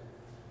cares?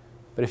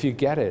 But if you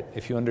get it,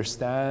 if you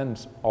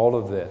understand all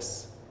of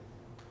this,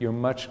 you're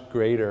much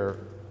greater,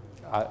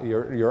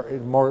 you're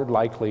more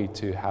likely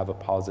to have a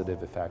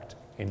positive effect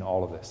in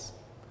all of this,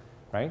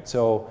 right?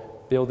 So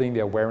building the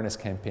awareness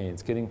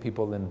campaigns, getting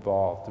people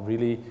involved,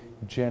 really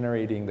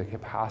generating the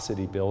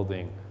capacity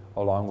building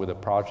along with a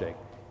project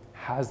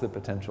has the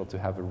potential to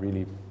have a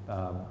really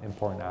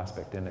important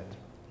aspect in it.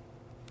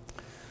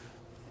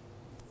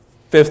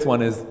 Fifth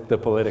one is the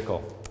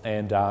political.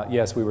 And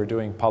yes, we were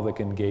doing public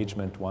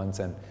engagement once,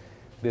 and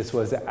this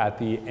was at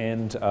the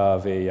end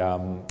of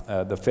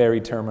the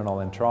ferry terminal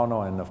in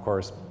Toronto, and of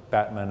course,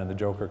 Batman and the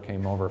Joker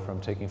came over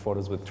from taking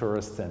photos with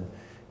tourists and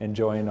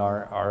enjoying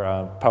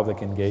our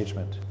public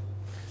engagement.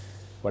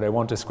 What I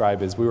won't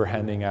describe is we were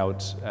handing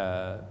out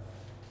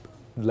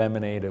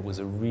lemonade. It was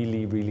a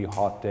really, really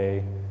hot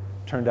day.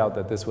 Turned out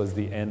that this was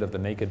the end of the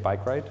naked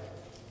bike ride.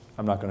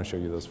 I'm not going to show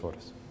you those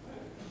photos.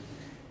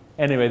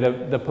 Anyway,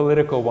 the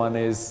political one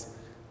is,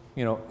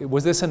 you know,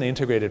 was this an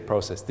integrated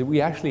process? Did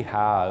we actually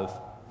have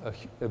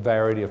a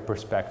variety of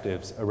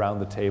perspectives around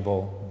the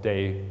table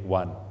day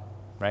one,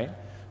 right?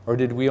 Or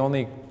did we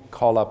only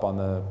call up on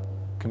the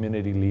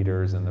community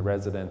leaders and the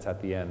residents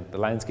at the end? The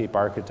landscape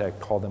architect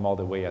called them all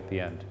the way at the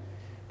end.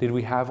 Did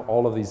we have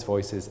all of these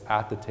voices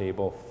at the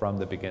table from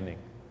the beginning?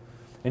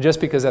 And just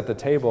because at the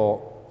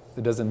table,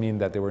 it doesn't mean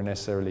that they were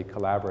necessarily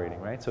collaborating,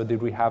 right? So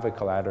did we have a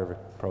collaborative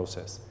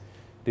process?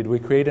 Did we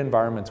create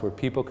environments where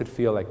people could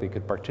feel like they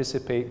could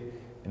participate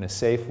in a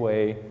safe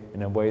way,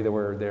 in a way that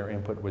where their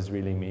input was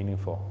really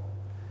meaningful?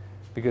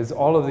 Because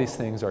all of these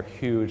things are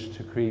huge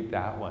to create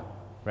that one,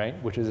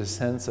 right? Which is a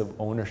sense of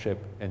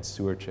ownership and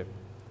stewardship.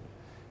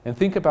 And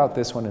think about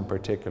this one in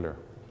particular.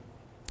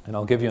 And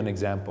I'll give you an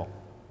example.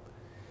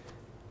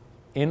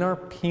 In our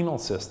penal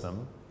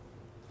system,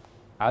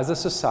 as a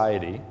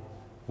society,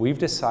 we've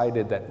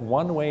decided that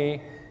one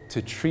way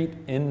to treat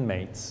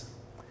inmates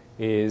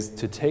is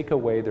to take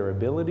away their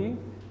ability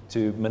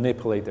to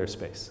manipulate their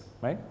space,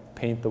 right?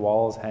 Paint the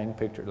walls, hang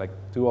pictures, like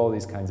do all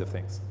these kinds of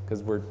things,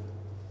 because we're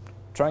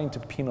trying to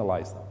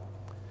penalize them.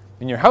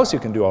 In your house, you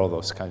can do all of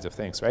those kinds of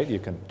things, right? You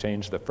can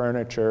change the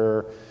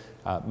furniture,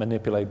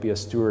 manipulate, be a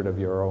steward of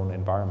your own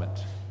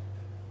environment.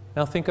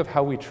 Now think of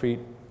how we treat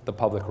the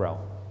public realm.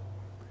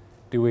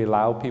 Do we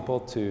allow people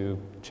to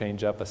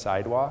change up a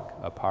sidewalk,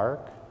 a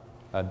park,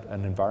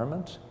 an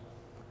environment?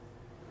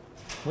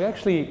 We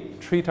actually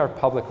treat our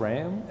public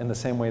realm in the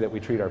same way that we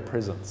treat our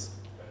prisons.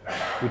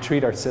 We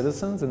treat our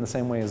citizens in the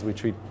same way as we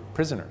treat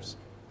prisoners.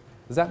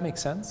 Does that make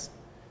sense?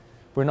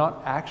 We're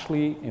not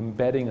actually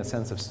embedding a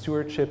sense of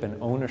stewardship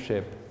and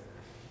ownership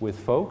with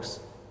folks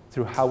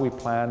through how we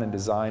plan and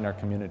design our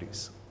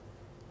communities.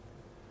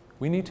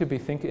 We need to be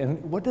thinking,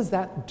 and what does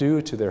that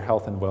do to their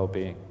health and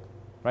well-being,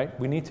 right?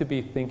 We need to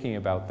be thinking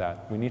about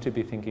that. We need to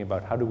be thinking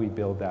about how do we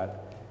build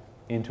that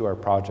into our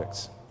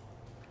projects.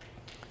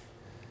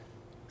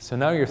 So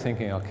now you're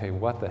thinking, okay,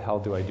 what the hell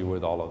do I do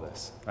with all of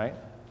this, right?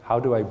 How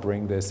do I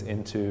bring this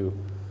into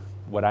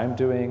what I'm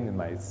doing in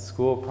my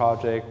school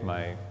project,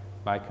 my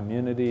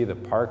community, the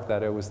park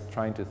that I was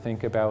trying to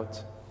think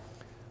about?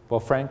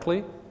 Well, frankly,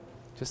 it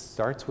just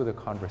starts with a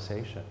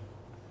conversation,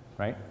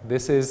 right?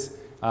 This is,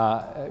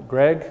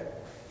 Greg,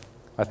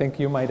 I think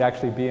you might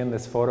actually be in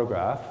this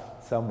photograph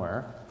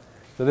somewhere.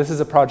 So this is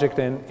a project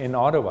in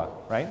Ottawa,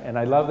 right? And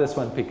I love this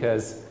one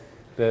because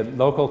the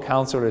local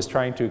councillor is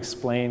trying to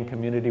explain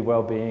community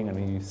well-being,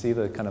 and you see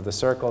the kind of the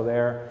circle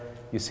there.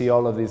 You see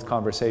all of these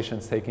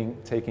conversations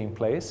taking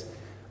place.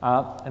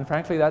 And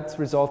frankly, that's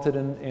resulted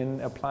in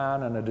a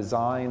plan and a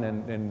design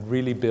and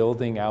really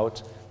building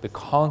out the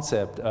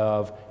concept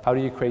of how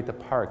do you create the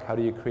park, how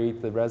do you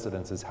create the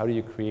residences, how do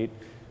you create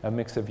a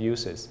mix of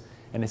uses.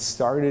 And it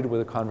started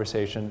with a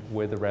conversation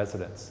with the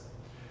residents.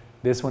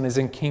 This one is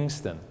in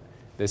Kingston,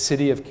 the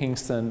city of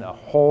Kingston, a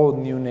whole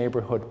new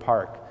neighborhood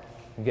park.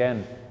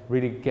 Again,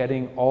 really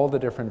getting all the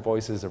different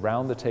voices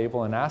around the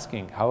table and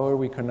asking, how are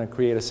we going to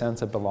create a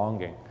sense of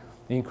belonging?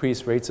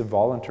 Increase rates of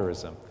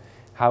volunteerism.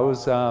 How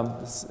is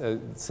a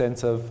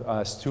sense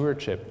of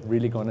stewardship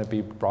really going to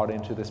be brought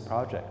into this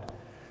project?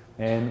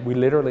 And we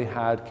literally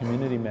had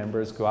community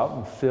members go out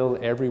and fill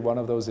every one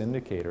of those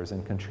indicators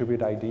and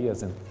contribute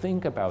ideas and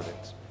think about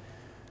it,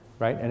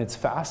 right? And it's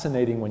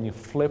fascinating when you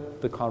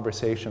flip the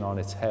conversation on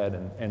its head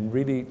and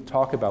really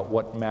talk about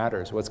what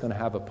matters, what's going to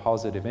have a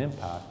positive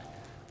impact,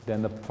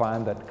 then the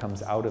plan that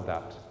comes out of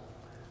that.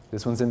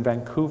 This one's in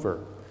Vancouver,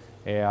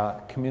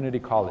 a community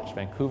college,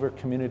 Vancouver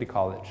Community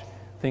College,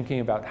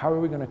 thinking about how are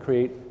we going to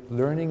create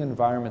learning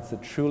environments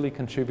that truly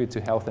contribute to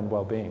health and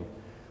well-being.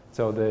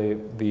 So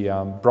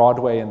the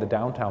Broadway and the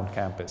downtown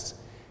campus,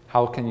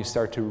 how can you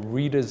start to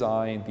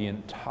redesign the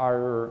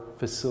entire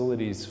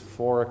facilities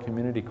for a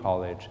community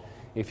college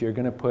if you're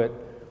going to put,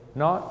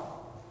 not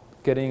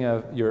getting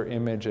your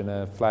image in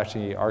a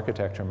flashy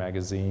architecture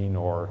magazine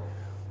or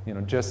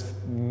just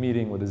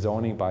meeting with a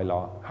zoning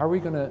bylaw. How are we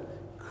going to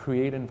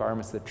create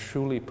environments that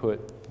truly put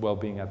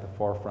well-being at the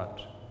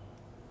forefront.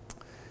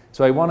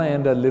 So I want to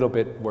end a little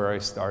bit where I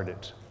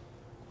started.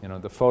 You know,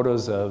 the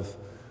photos of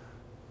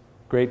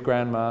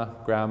great-grandma,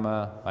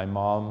 grandma, my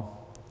mom,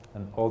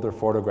 an older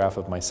photograph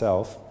of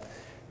myself.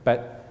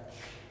 But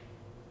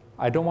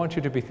I don't want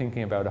you to be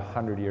thinking about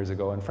 100 years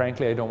ago, and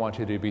frankly, I don't want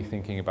you to be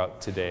thinking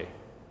about today.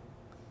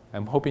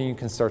 I'm hoping you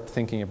can start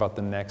thinking about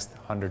the next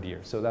 100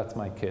 years. So that's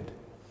my kid.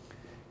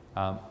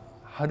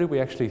 How do we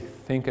actually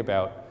think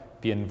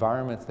about the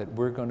environments that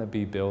we're going to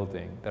be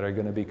building that are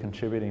going to be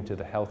contributing to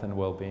the health and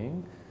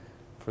well-being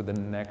for the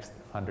next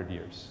 100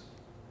 years?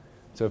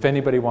 So if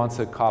anybody wants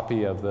a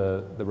copy of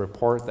the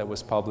report that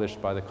was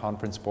published by the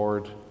conference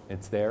board,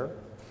 it's there.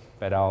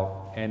 But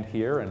I'll end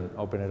here and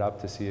open it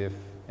up to see if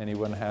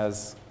anyone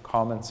has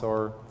comments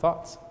or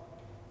thoughts.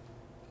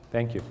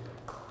 Thank you.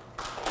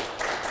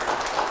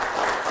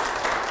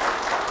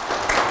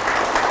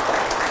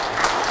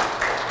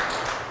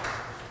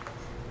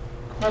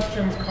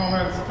 Questions,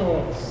 comments,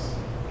 thoughts?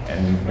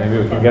 And maybe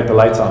we can get the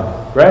lights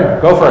on.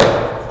 Greg, go for it.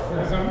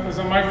 There's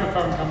a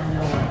microphone coming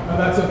your way. Oh,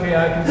 that's okay,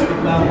 I can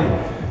speak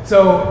loudly.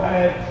 So,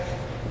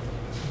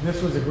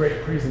 this was a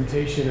great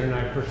presentation, and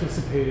I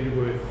participated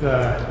with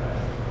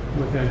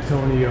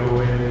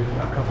Antonio in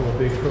a couple of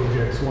big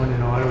projects, one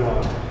in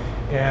Ottawa.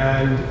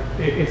 And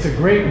it's a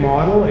great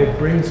model. It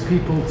brings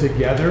people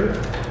together.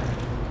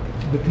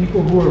 The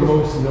people who are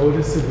most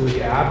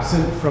noticeably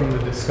absent from the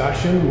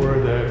discussion were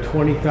the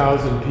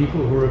 20,000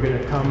 people who are going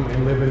to come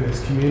and live in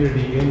this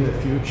community in the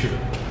future.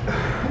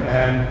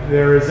 And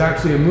there is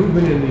actually a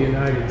movement in the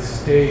United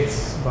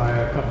States by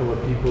a couple of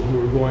people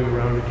who are going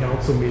around to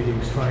council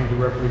meetings trying to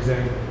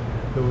represent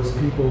those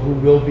people who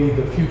will be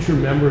the future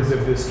members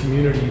of this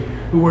community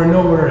who were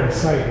nowhere in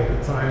sight at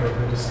the time of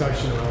the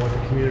discussion on what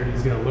the community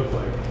is going to look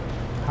like.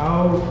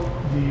 How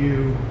do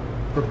you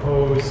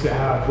propose to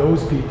have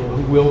those people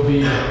who will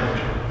be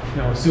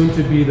soon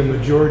to be the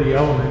majority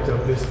element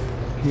of this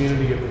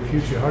community of the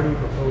future, how do you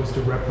propose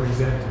to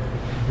represent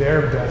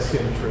their best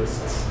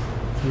interests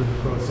through the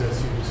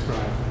process you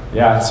described?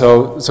 Yeah,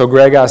 so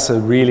Greg asked a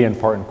really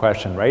important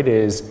question, right?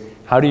 Is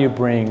how do you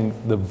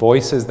bring the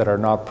voices that are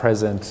not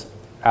present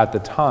at the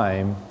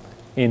time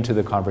into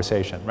the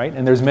conversation, right?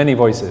 And there's many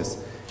voices,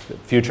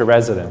 future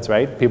residents,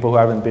 right? People who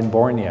haven't been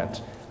born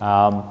yet.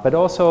 But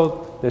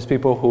also there's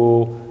people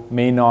who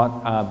may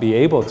not be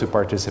able to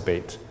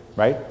participate,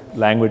 right?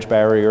 Language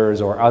barriers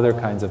or other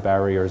kinds of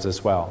barriers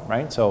as well,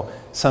 right? So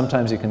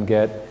sometimes you can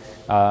get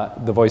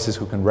the voices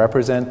who can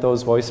represent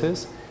those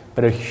voices,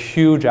 but a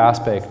huge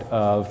aspect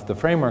of the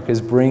framework is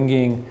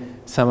bringing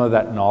some of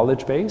that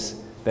knowledge base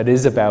that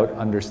is about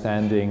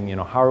understanding,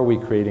 how are we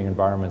creating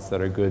environments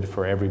that are good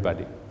for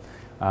everybody.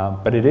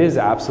 But it is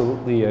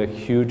absolutely a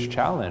huge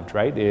challenge,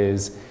 right?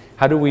 Is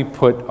how do we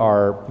put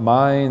our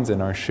minds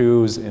and our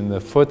shoes in the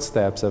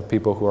footsteps of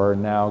people who are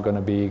now going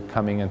to be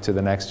coming into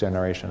the next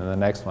generation and the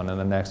next one and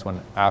the next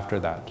one after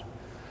that.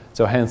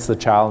 So hence the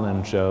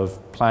challenge of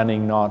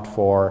planning not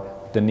for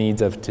the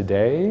needs of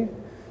today,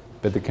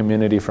 but the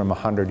community from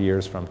 100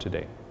 years from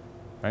today,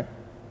 right?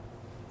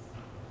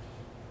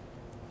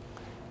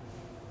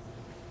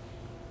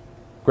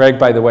 Greg,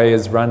 by the way,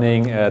 is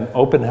running an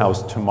open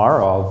house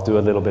tomorrow. I'll do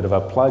a little bit of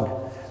a plug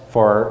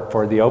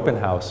for the open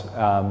house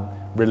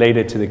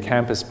related to the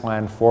campus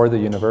plan for the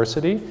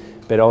university,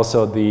 but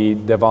also the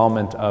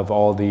development of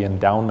all the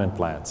endowment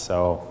plans.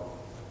 So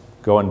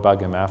go and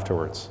bug him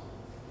afterwards.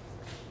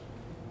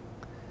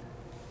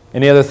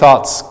 Any other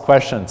thoughts,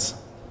 questions?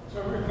 So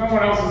if no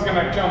one else is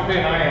going to jump in,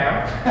 I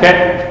am.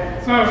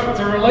 Okay. So it's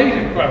a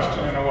related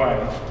question in a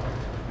way.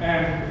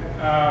 And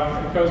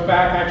it goes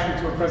back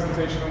actually to a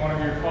presentation that one of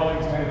your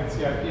colleagues made at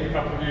CIP a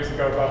couple of years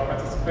ago about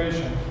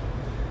participation.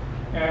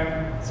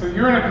 And so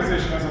you're in a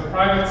position as a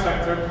private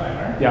sector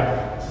planner.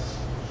 Yeah.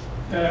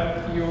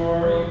 That you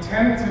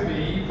tend to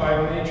be,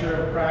 by nature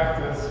of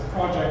practice,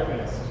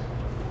 project-based.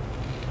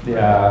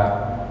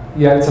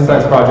 Yeah,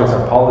 sometimes projects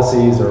are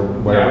policies or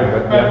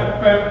whatever.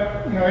 Yeah,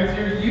 but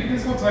if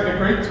this looks like a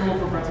great tool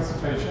for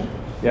participation.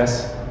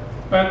 Yes.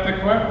 But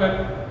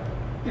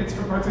it's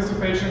for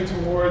participation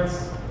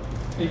towards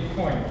a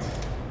point.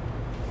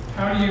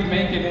 How do you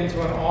make it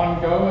into an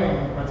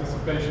ongoing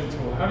participation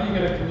tool? How do you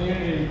get a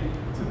community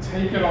to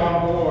take it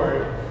on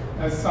board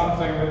as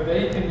something that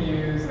they can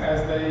use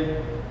as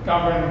they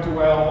govern,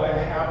 dwell,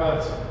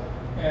 inhabit,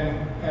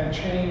 and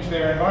change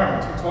their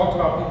environments? We talked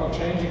about people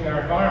changing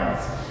their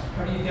environments.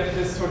 How do you get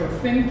this sort of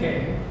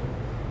thinking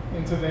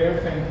into their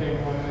thinking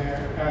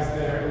as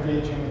they're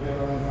engaging with their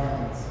own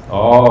environments?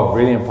 Oh,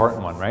 really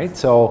important one, right?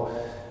 So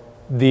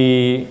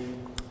the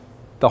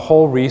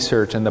whole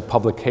research and the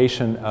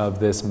publication of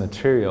this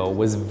material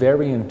was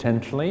very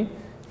intentionally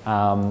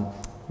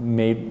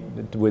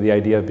made with the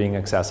idea of being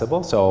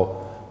accessible.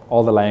 So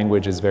all the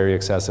language is very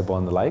accessible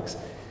and the likes.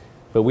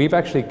 But we've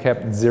actually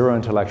kept zero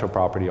intellectual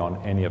property on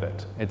any of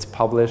it. It's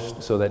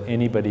published so that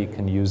anybody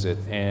can use it.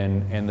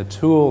 And the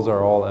tools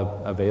are all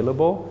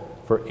available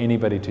for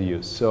anybody to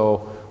use.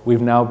 So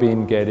we've now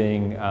been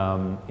getting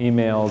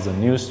emails and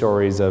news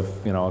stories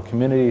of a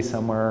community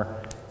somewhere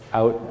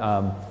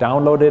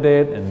downloaded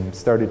it and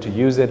started to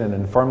use it and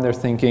inform their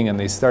thinking, and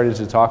they started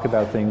to talk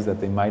about things that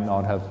they might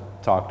not have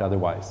talked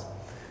otherwise.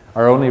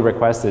 Our only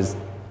request is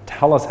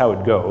tell us how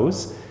it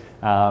goes,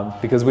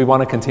 because we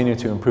want to continue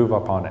to improve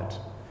upon it,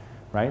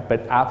 right?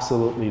 But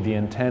absolutely, the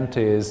intent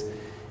is,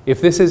 if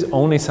this is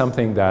only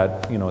something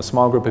that a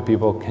small group of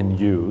people can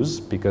use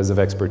because of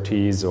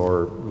expertise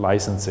or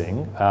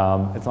licensing,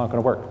 it's not going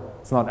to work.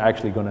 It's not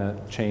actually going to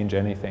change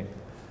anything.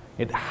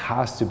 It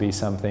has to be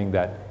something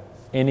that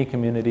any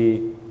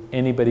community,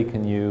 anybody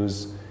can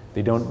use.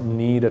 They don't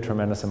need a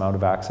tremendous amount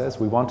of access.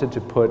 We wanted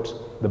to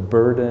put the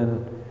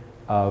burden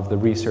of the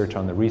research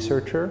on the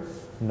researcher,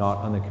 not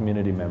on the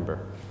community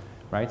member,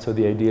 right? So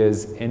the idea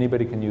is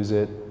anybody can use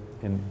it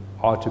and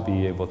ought to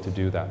be able to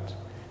do that.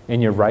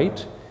 And you're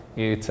right,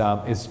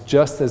 it's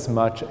just as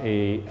much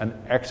an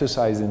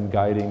exercise in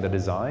guiding the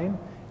design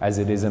as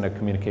it is in a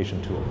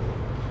communication tool.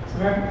 So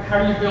then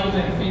how do you build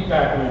in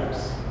feedback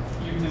loops?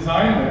 You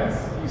design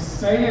this, you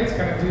say it's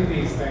going to do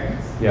these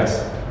things.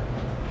 Yes.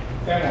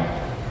 Then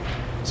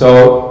what?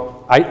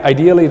 So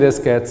ideally this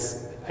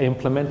gets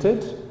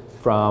implemented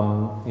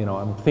from,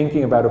 I'm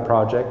thinking about a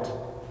project,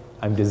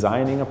 I'm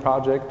designing a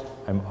project,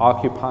 I'm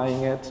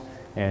occupying it,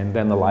 and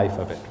then the life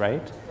of it,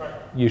 right? Right.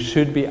 You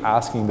should be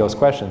asking those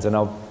questions, and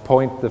I'll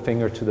point the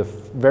finger to the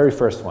very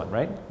first one,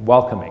 right?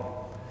 Welcoming.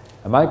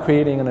 Am I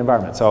creating an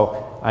environment?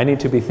 So I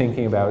need to be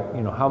thinking about,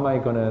 how am I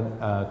going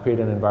to create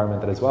an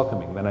environment that is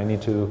welcoming? Then I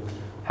need to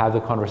have the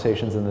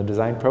conversations in the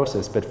design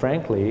process. But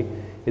frankly,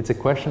 it's a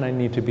question I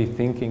need to be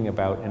thinking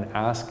about and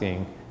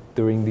asking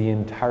during the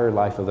entire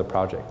life of the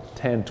project.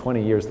 10,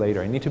 20 years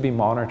later, I need to be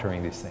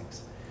monitoring these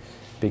things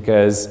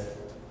because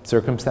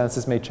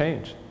circumstances may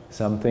change.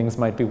 Some things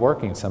might be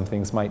working, some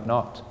things might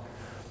not.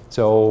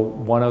 So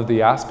one of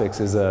the aspects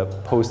is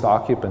a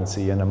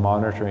post-occupancy and a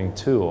monitoring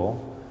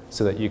tool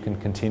so that you can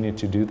continue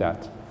to do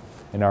that.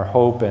 And our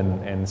hope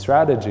and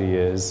strategy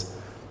is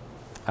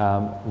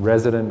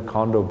resident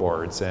condo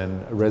boards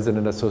and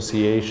resident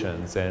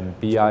associations and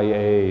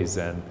BIAs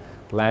and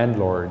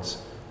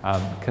landlords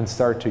can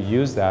start to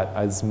use that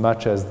as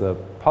much as the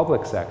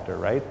public sector,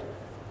 right?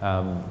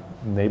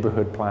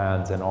 Neighborhood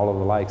plans and all of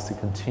the likes to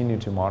continue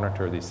to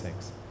monitor these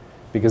things.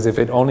 Because if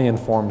it only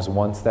informs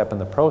one step in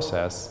the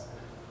process,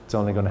 it's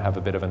only going to have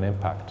a bit of an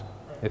impact.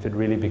 If it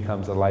really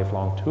becomes a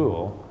lifelong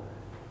tool,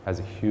 it has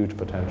a huge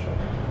potential.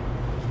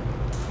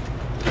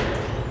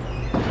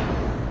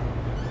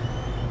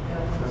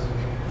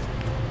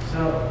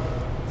 So,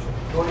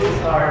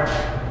 projects are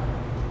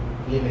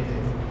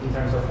limited in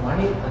terms of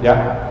money and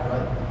Yeah.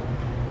 right?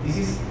 This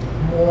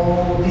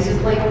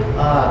is like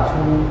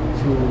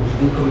to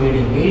do community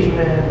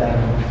engagement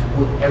and to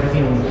put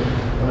everything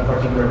on a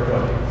particular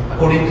project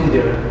according to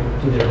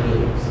their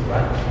beliefs,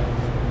 right?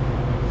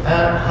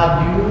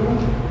 Have you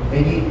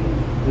maybe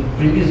with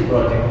previous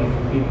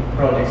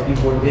projects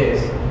before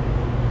this,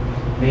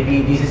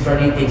 maybe this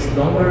strategy takes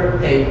longer,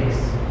 takes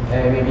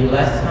maybe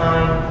less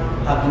time?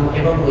 Have you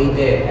evaluated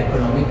the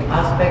economic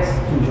aspects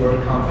to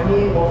your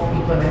company of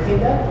implementing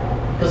that?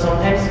 Because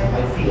sometimes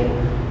I feel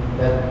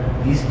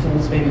that these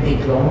tools maybe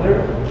take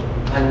longer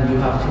and you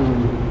have to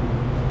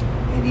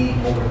maybe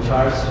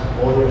overcharge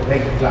other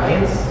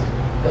clients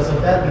because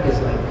of that,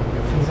 because like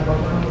things about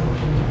money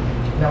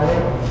in a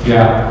way.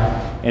 Yeah.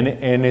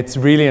 And it's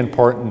really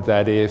important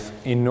that if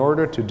in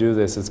order to do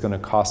this it's going to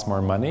cost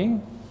more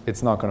money,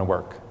 it's not going to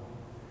work.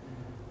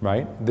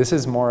 Right? This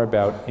is more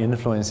about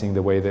influencing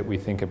the way that we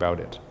think about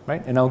it,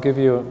 right? And I'll give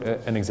you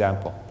an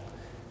example.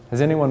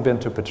 Has anyone been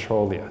to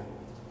Petrolia?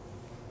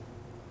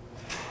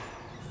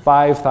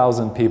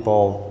 5,000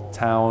 people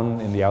town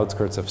in the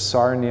outskirts of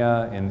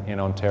Sarnia in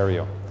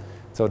Ontario.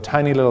 So a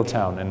tiny little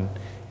town.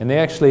 And they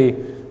actually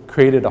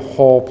created a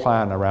whole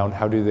plan around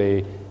how do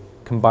they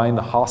combine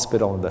the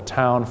hospital and the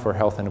town for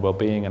health and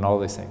well-being and all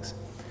these things.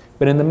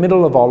 But in the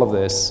middle of all of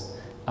this,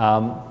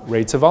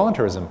 rates of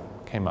volunteerism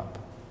came up.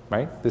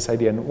 Right? This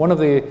idea. And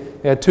they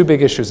had two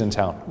big issues in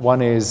town.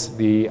 One is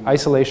the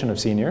isolation of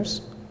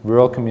seniors,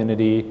 rural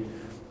community.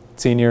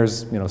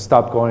 Seniors,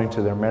 stop going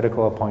to their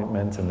medical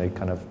appointments and they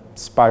kind of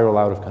spiral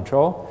out of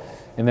control.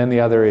 And then the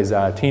other is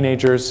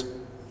teenagers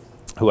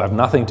who have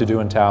nothing to do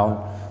in town,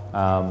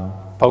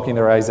 poking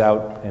their eyes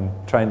out and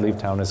trying to leave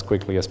town as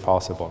quickly as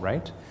possible,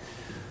 right?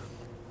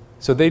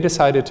 So they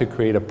decided to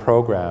create a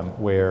program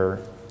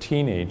where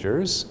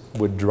teenagers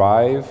would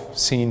drive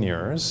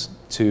seniors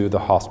to the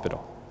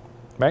hospital.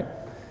 Right?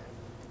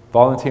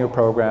 Volunteer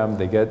program,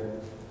 they get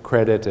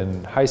credit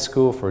in high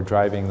school for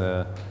driving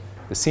the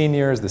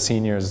seniors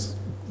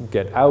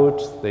get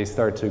out, they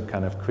start to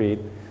kind of create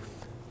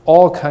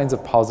all kinds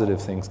of positive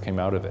things came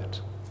out of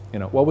it.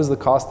 What was the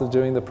cost of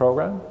doing the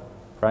program?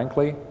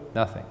 Frankly,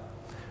 nothing,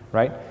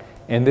 right?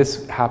 And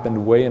this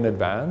happened way in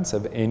advance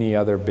of any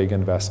other big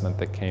investment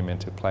that came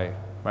into play,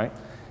 right?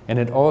 And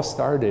it all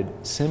started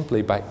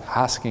simply by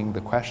asking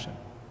the question.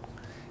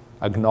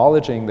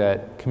 Acknowledging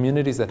that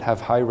communities that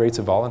have high rates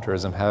of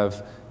volunteerism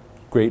have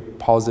great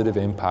positive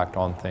impact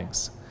on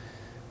things.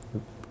 The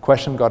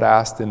question got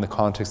asked in the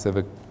context of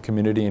a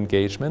community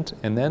engagement,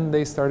 and then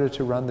they started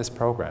to run this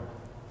program,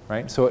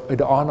 right? So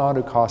it ought not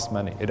to cost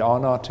money. It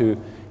ought not to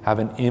have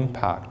an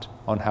impact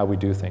on how we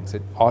do things.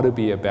 It ought to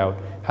be about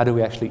how do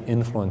we actually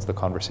influence the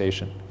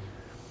conversation.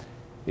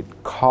 It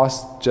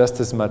costs just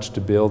as much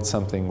to build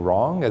something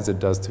wrong as it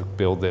does to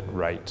build it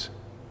right.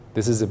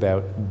 This is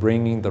about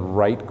bringing the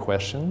right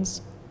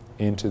questions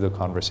into the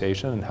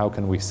conversation and how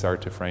can we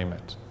start to frame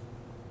it.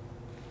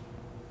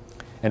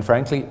 And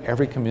frankly,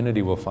 every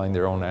community will find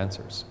their own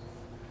answers,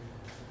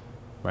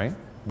 right?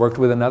 Worked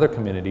with another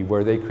community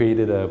where they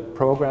created a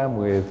program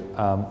with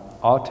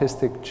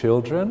autistic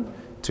children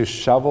to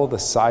shovel the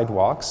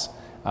sidewalks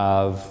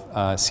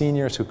of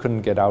seniors who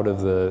couldn't get out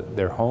of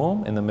their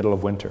home in the middle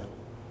of winter.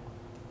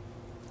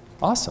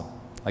 Awesome.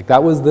 Like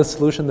that was the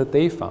solution that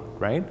they found,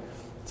 right?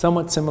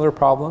 Somewhat similar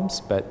problems,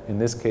 but in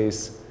this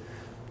case,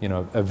 you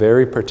know, a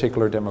very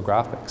particular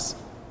demographics.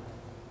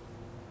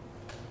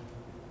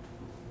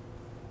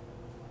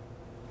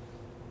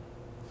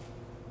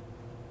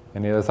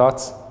 Any other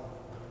thoughts?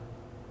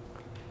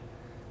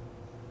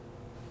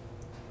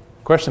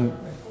 Question?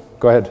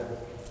 Go ahead.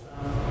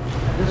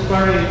 I'm just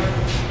wondering,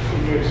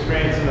 in your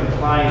experience in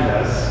applying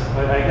this,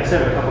 but I guess I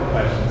have a couple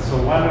questions.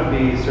 So one would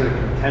be sort of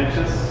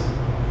contentious.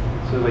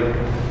 So like,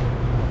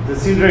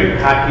 this seems very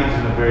packaged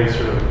in a very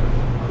sort of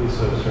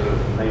inclusive, sort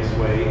of nice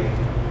way.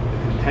 The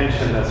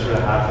contention that sort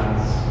of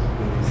happens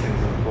when these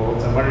things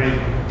unfold. So I'm wondering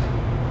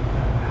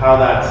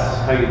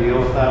how you deal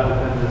with that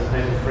within this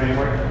type of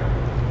framework.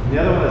 And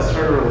the other one that's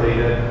sort of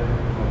related,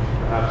 well,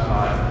 perhaps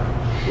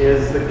not,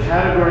 is the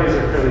categories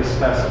are fairly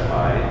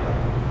specified.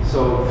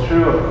 So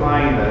through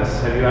applying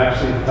this, have you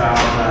actually found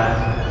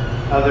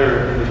that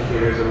other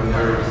indicators have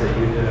emerged that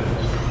you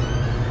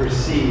didn't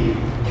perceive?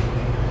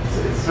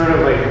 It's sort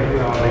of like, you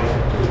know,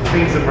 like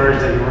things emerge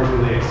that you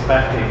weren't really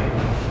expecting.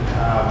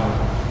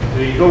 So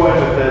you go in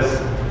with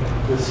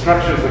this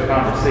structures the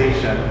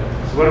conversation.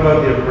 So what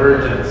about the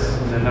emergence?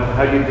 And then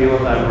how do you deal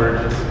with that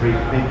emergence of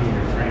rethinking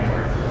your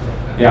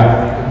framework?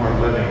 Yeah. Make it more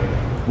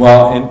living.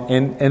 Well,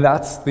 and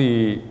that's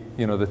the,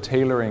 you know, the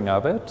tailoring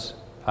of it.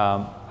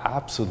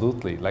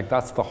 Absolutely. Like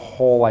that's the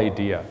whole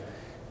idea.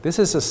 This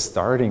is a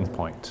starting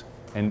point,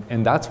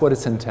 and that's what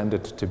it's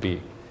intended to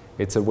be.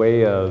 It's a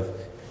way of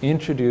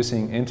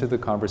introducing into the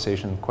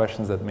conversation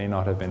questions that may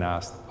not have been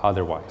asked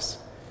otherwise.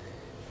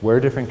 Where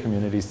different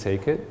communities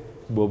take it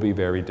will be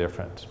very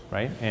different,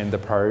 right? And the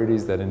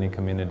priorities that any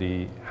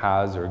community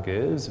has or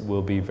gives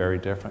will be very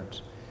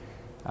different.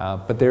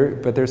 But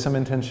there's some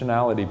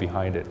intentionality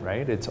behind it,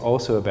 right? It's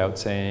also about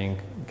saying,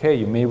 okay,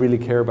 you may really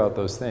care about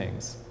those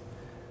things.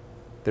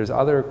 There's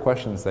other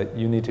questions that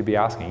you need to be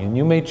asking, and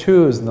you may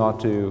choose not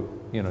to,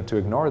 you know, to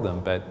ignore them,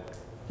 but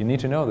you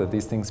need to know that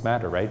these things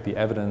matter, right? The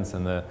evidence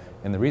and the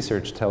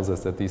research tells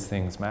us that these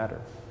things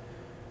matter,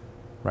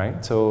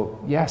 right?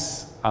 So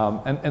yes,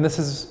 and this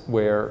is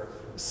where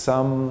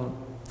some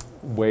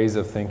ways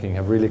of thinking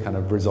have really kind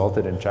of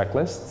resulted in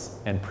checklists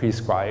and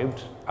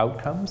prescribed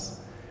outcomes.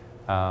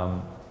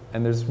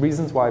 And there's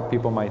reasons why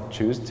people might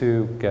choose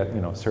to get, you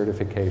know,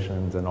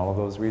 certifications and all of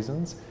those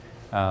reasons.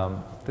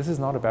 This is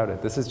not about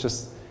it. This is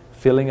just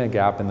filling a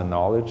gap in the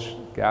knowledge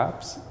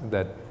gaps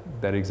that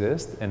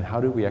exist, and how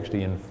do we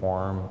actually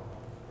inform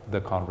the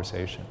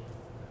conversation.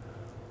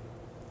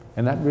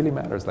 And that really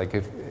matters. Like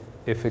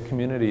if a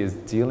community is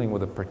dealing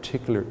with a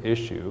particular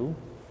issue,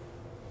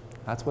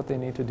 that's what they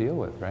need to deal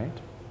with, right?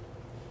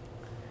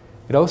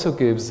 It also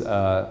gives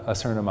a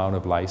certain amount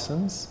of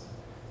license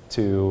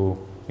to,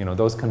 you know,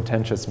 those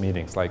contentious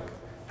meetings, like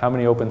how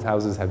many open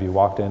houses have you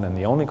walked in and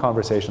the only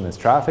conversation is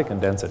traffic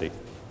and density?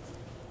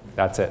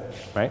 That's it,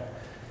 right?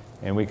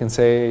 And we can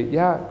say,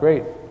 yeah,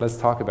 great, let's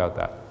talk about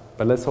that.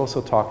 But let's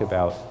also talk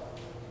about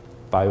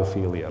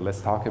biophilia.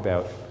 Let's talk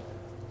about,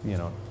 you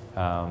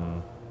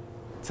know,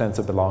 sense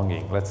of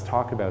belonging. Let's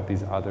talk about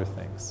these other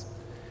things.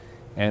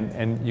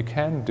 And you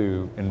can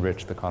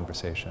enrich the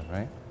conversation,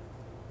 right?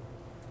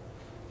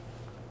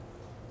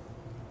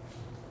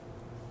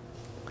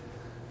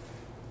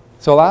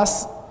 So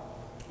last,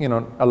 you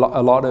know, a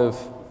lot of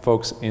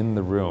folks in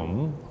the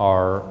room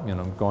are, you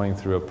know, going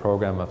through a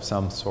program of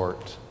some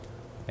sort,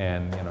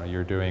 and, you know,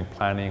 you're doing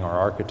planning or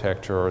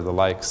architecture or the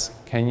likes.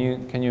 Can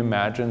you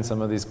imagine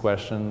some of these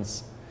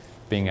questions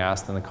being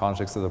asked in the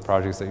context of the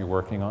projects that you're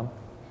working on?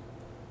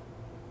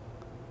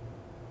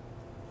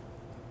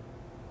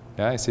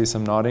 Yeah, I see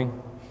some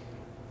nodding.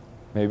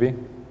 Maybe?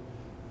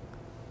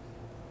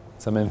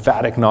 Some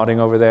emphatic nodding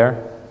over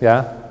there.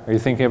 Yeah? Are you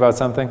thinking about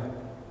something?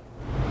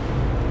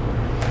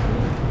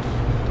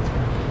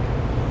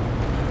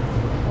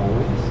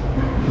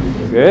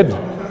 Good.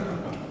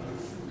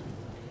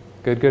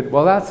 Good.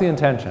 Well, that's the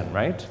intention,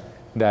 right?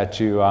 That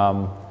you,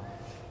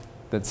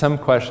 that some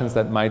questions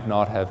that might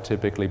not have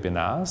typically been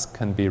asked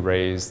can be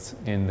raised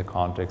in the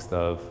context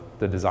of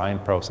the design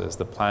process,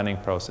 the planning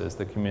process,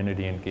 the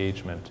community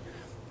engagement,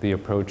 the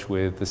approach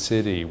with the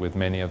city, with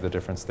many of the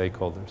different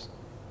stakeholders.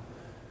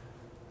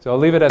 So I'll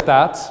leave it at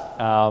that.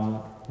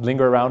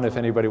 Linger around if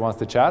anybody wants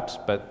to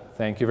chat, but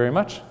thank you very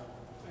much.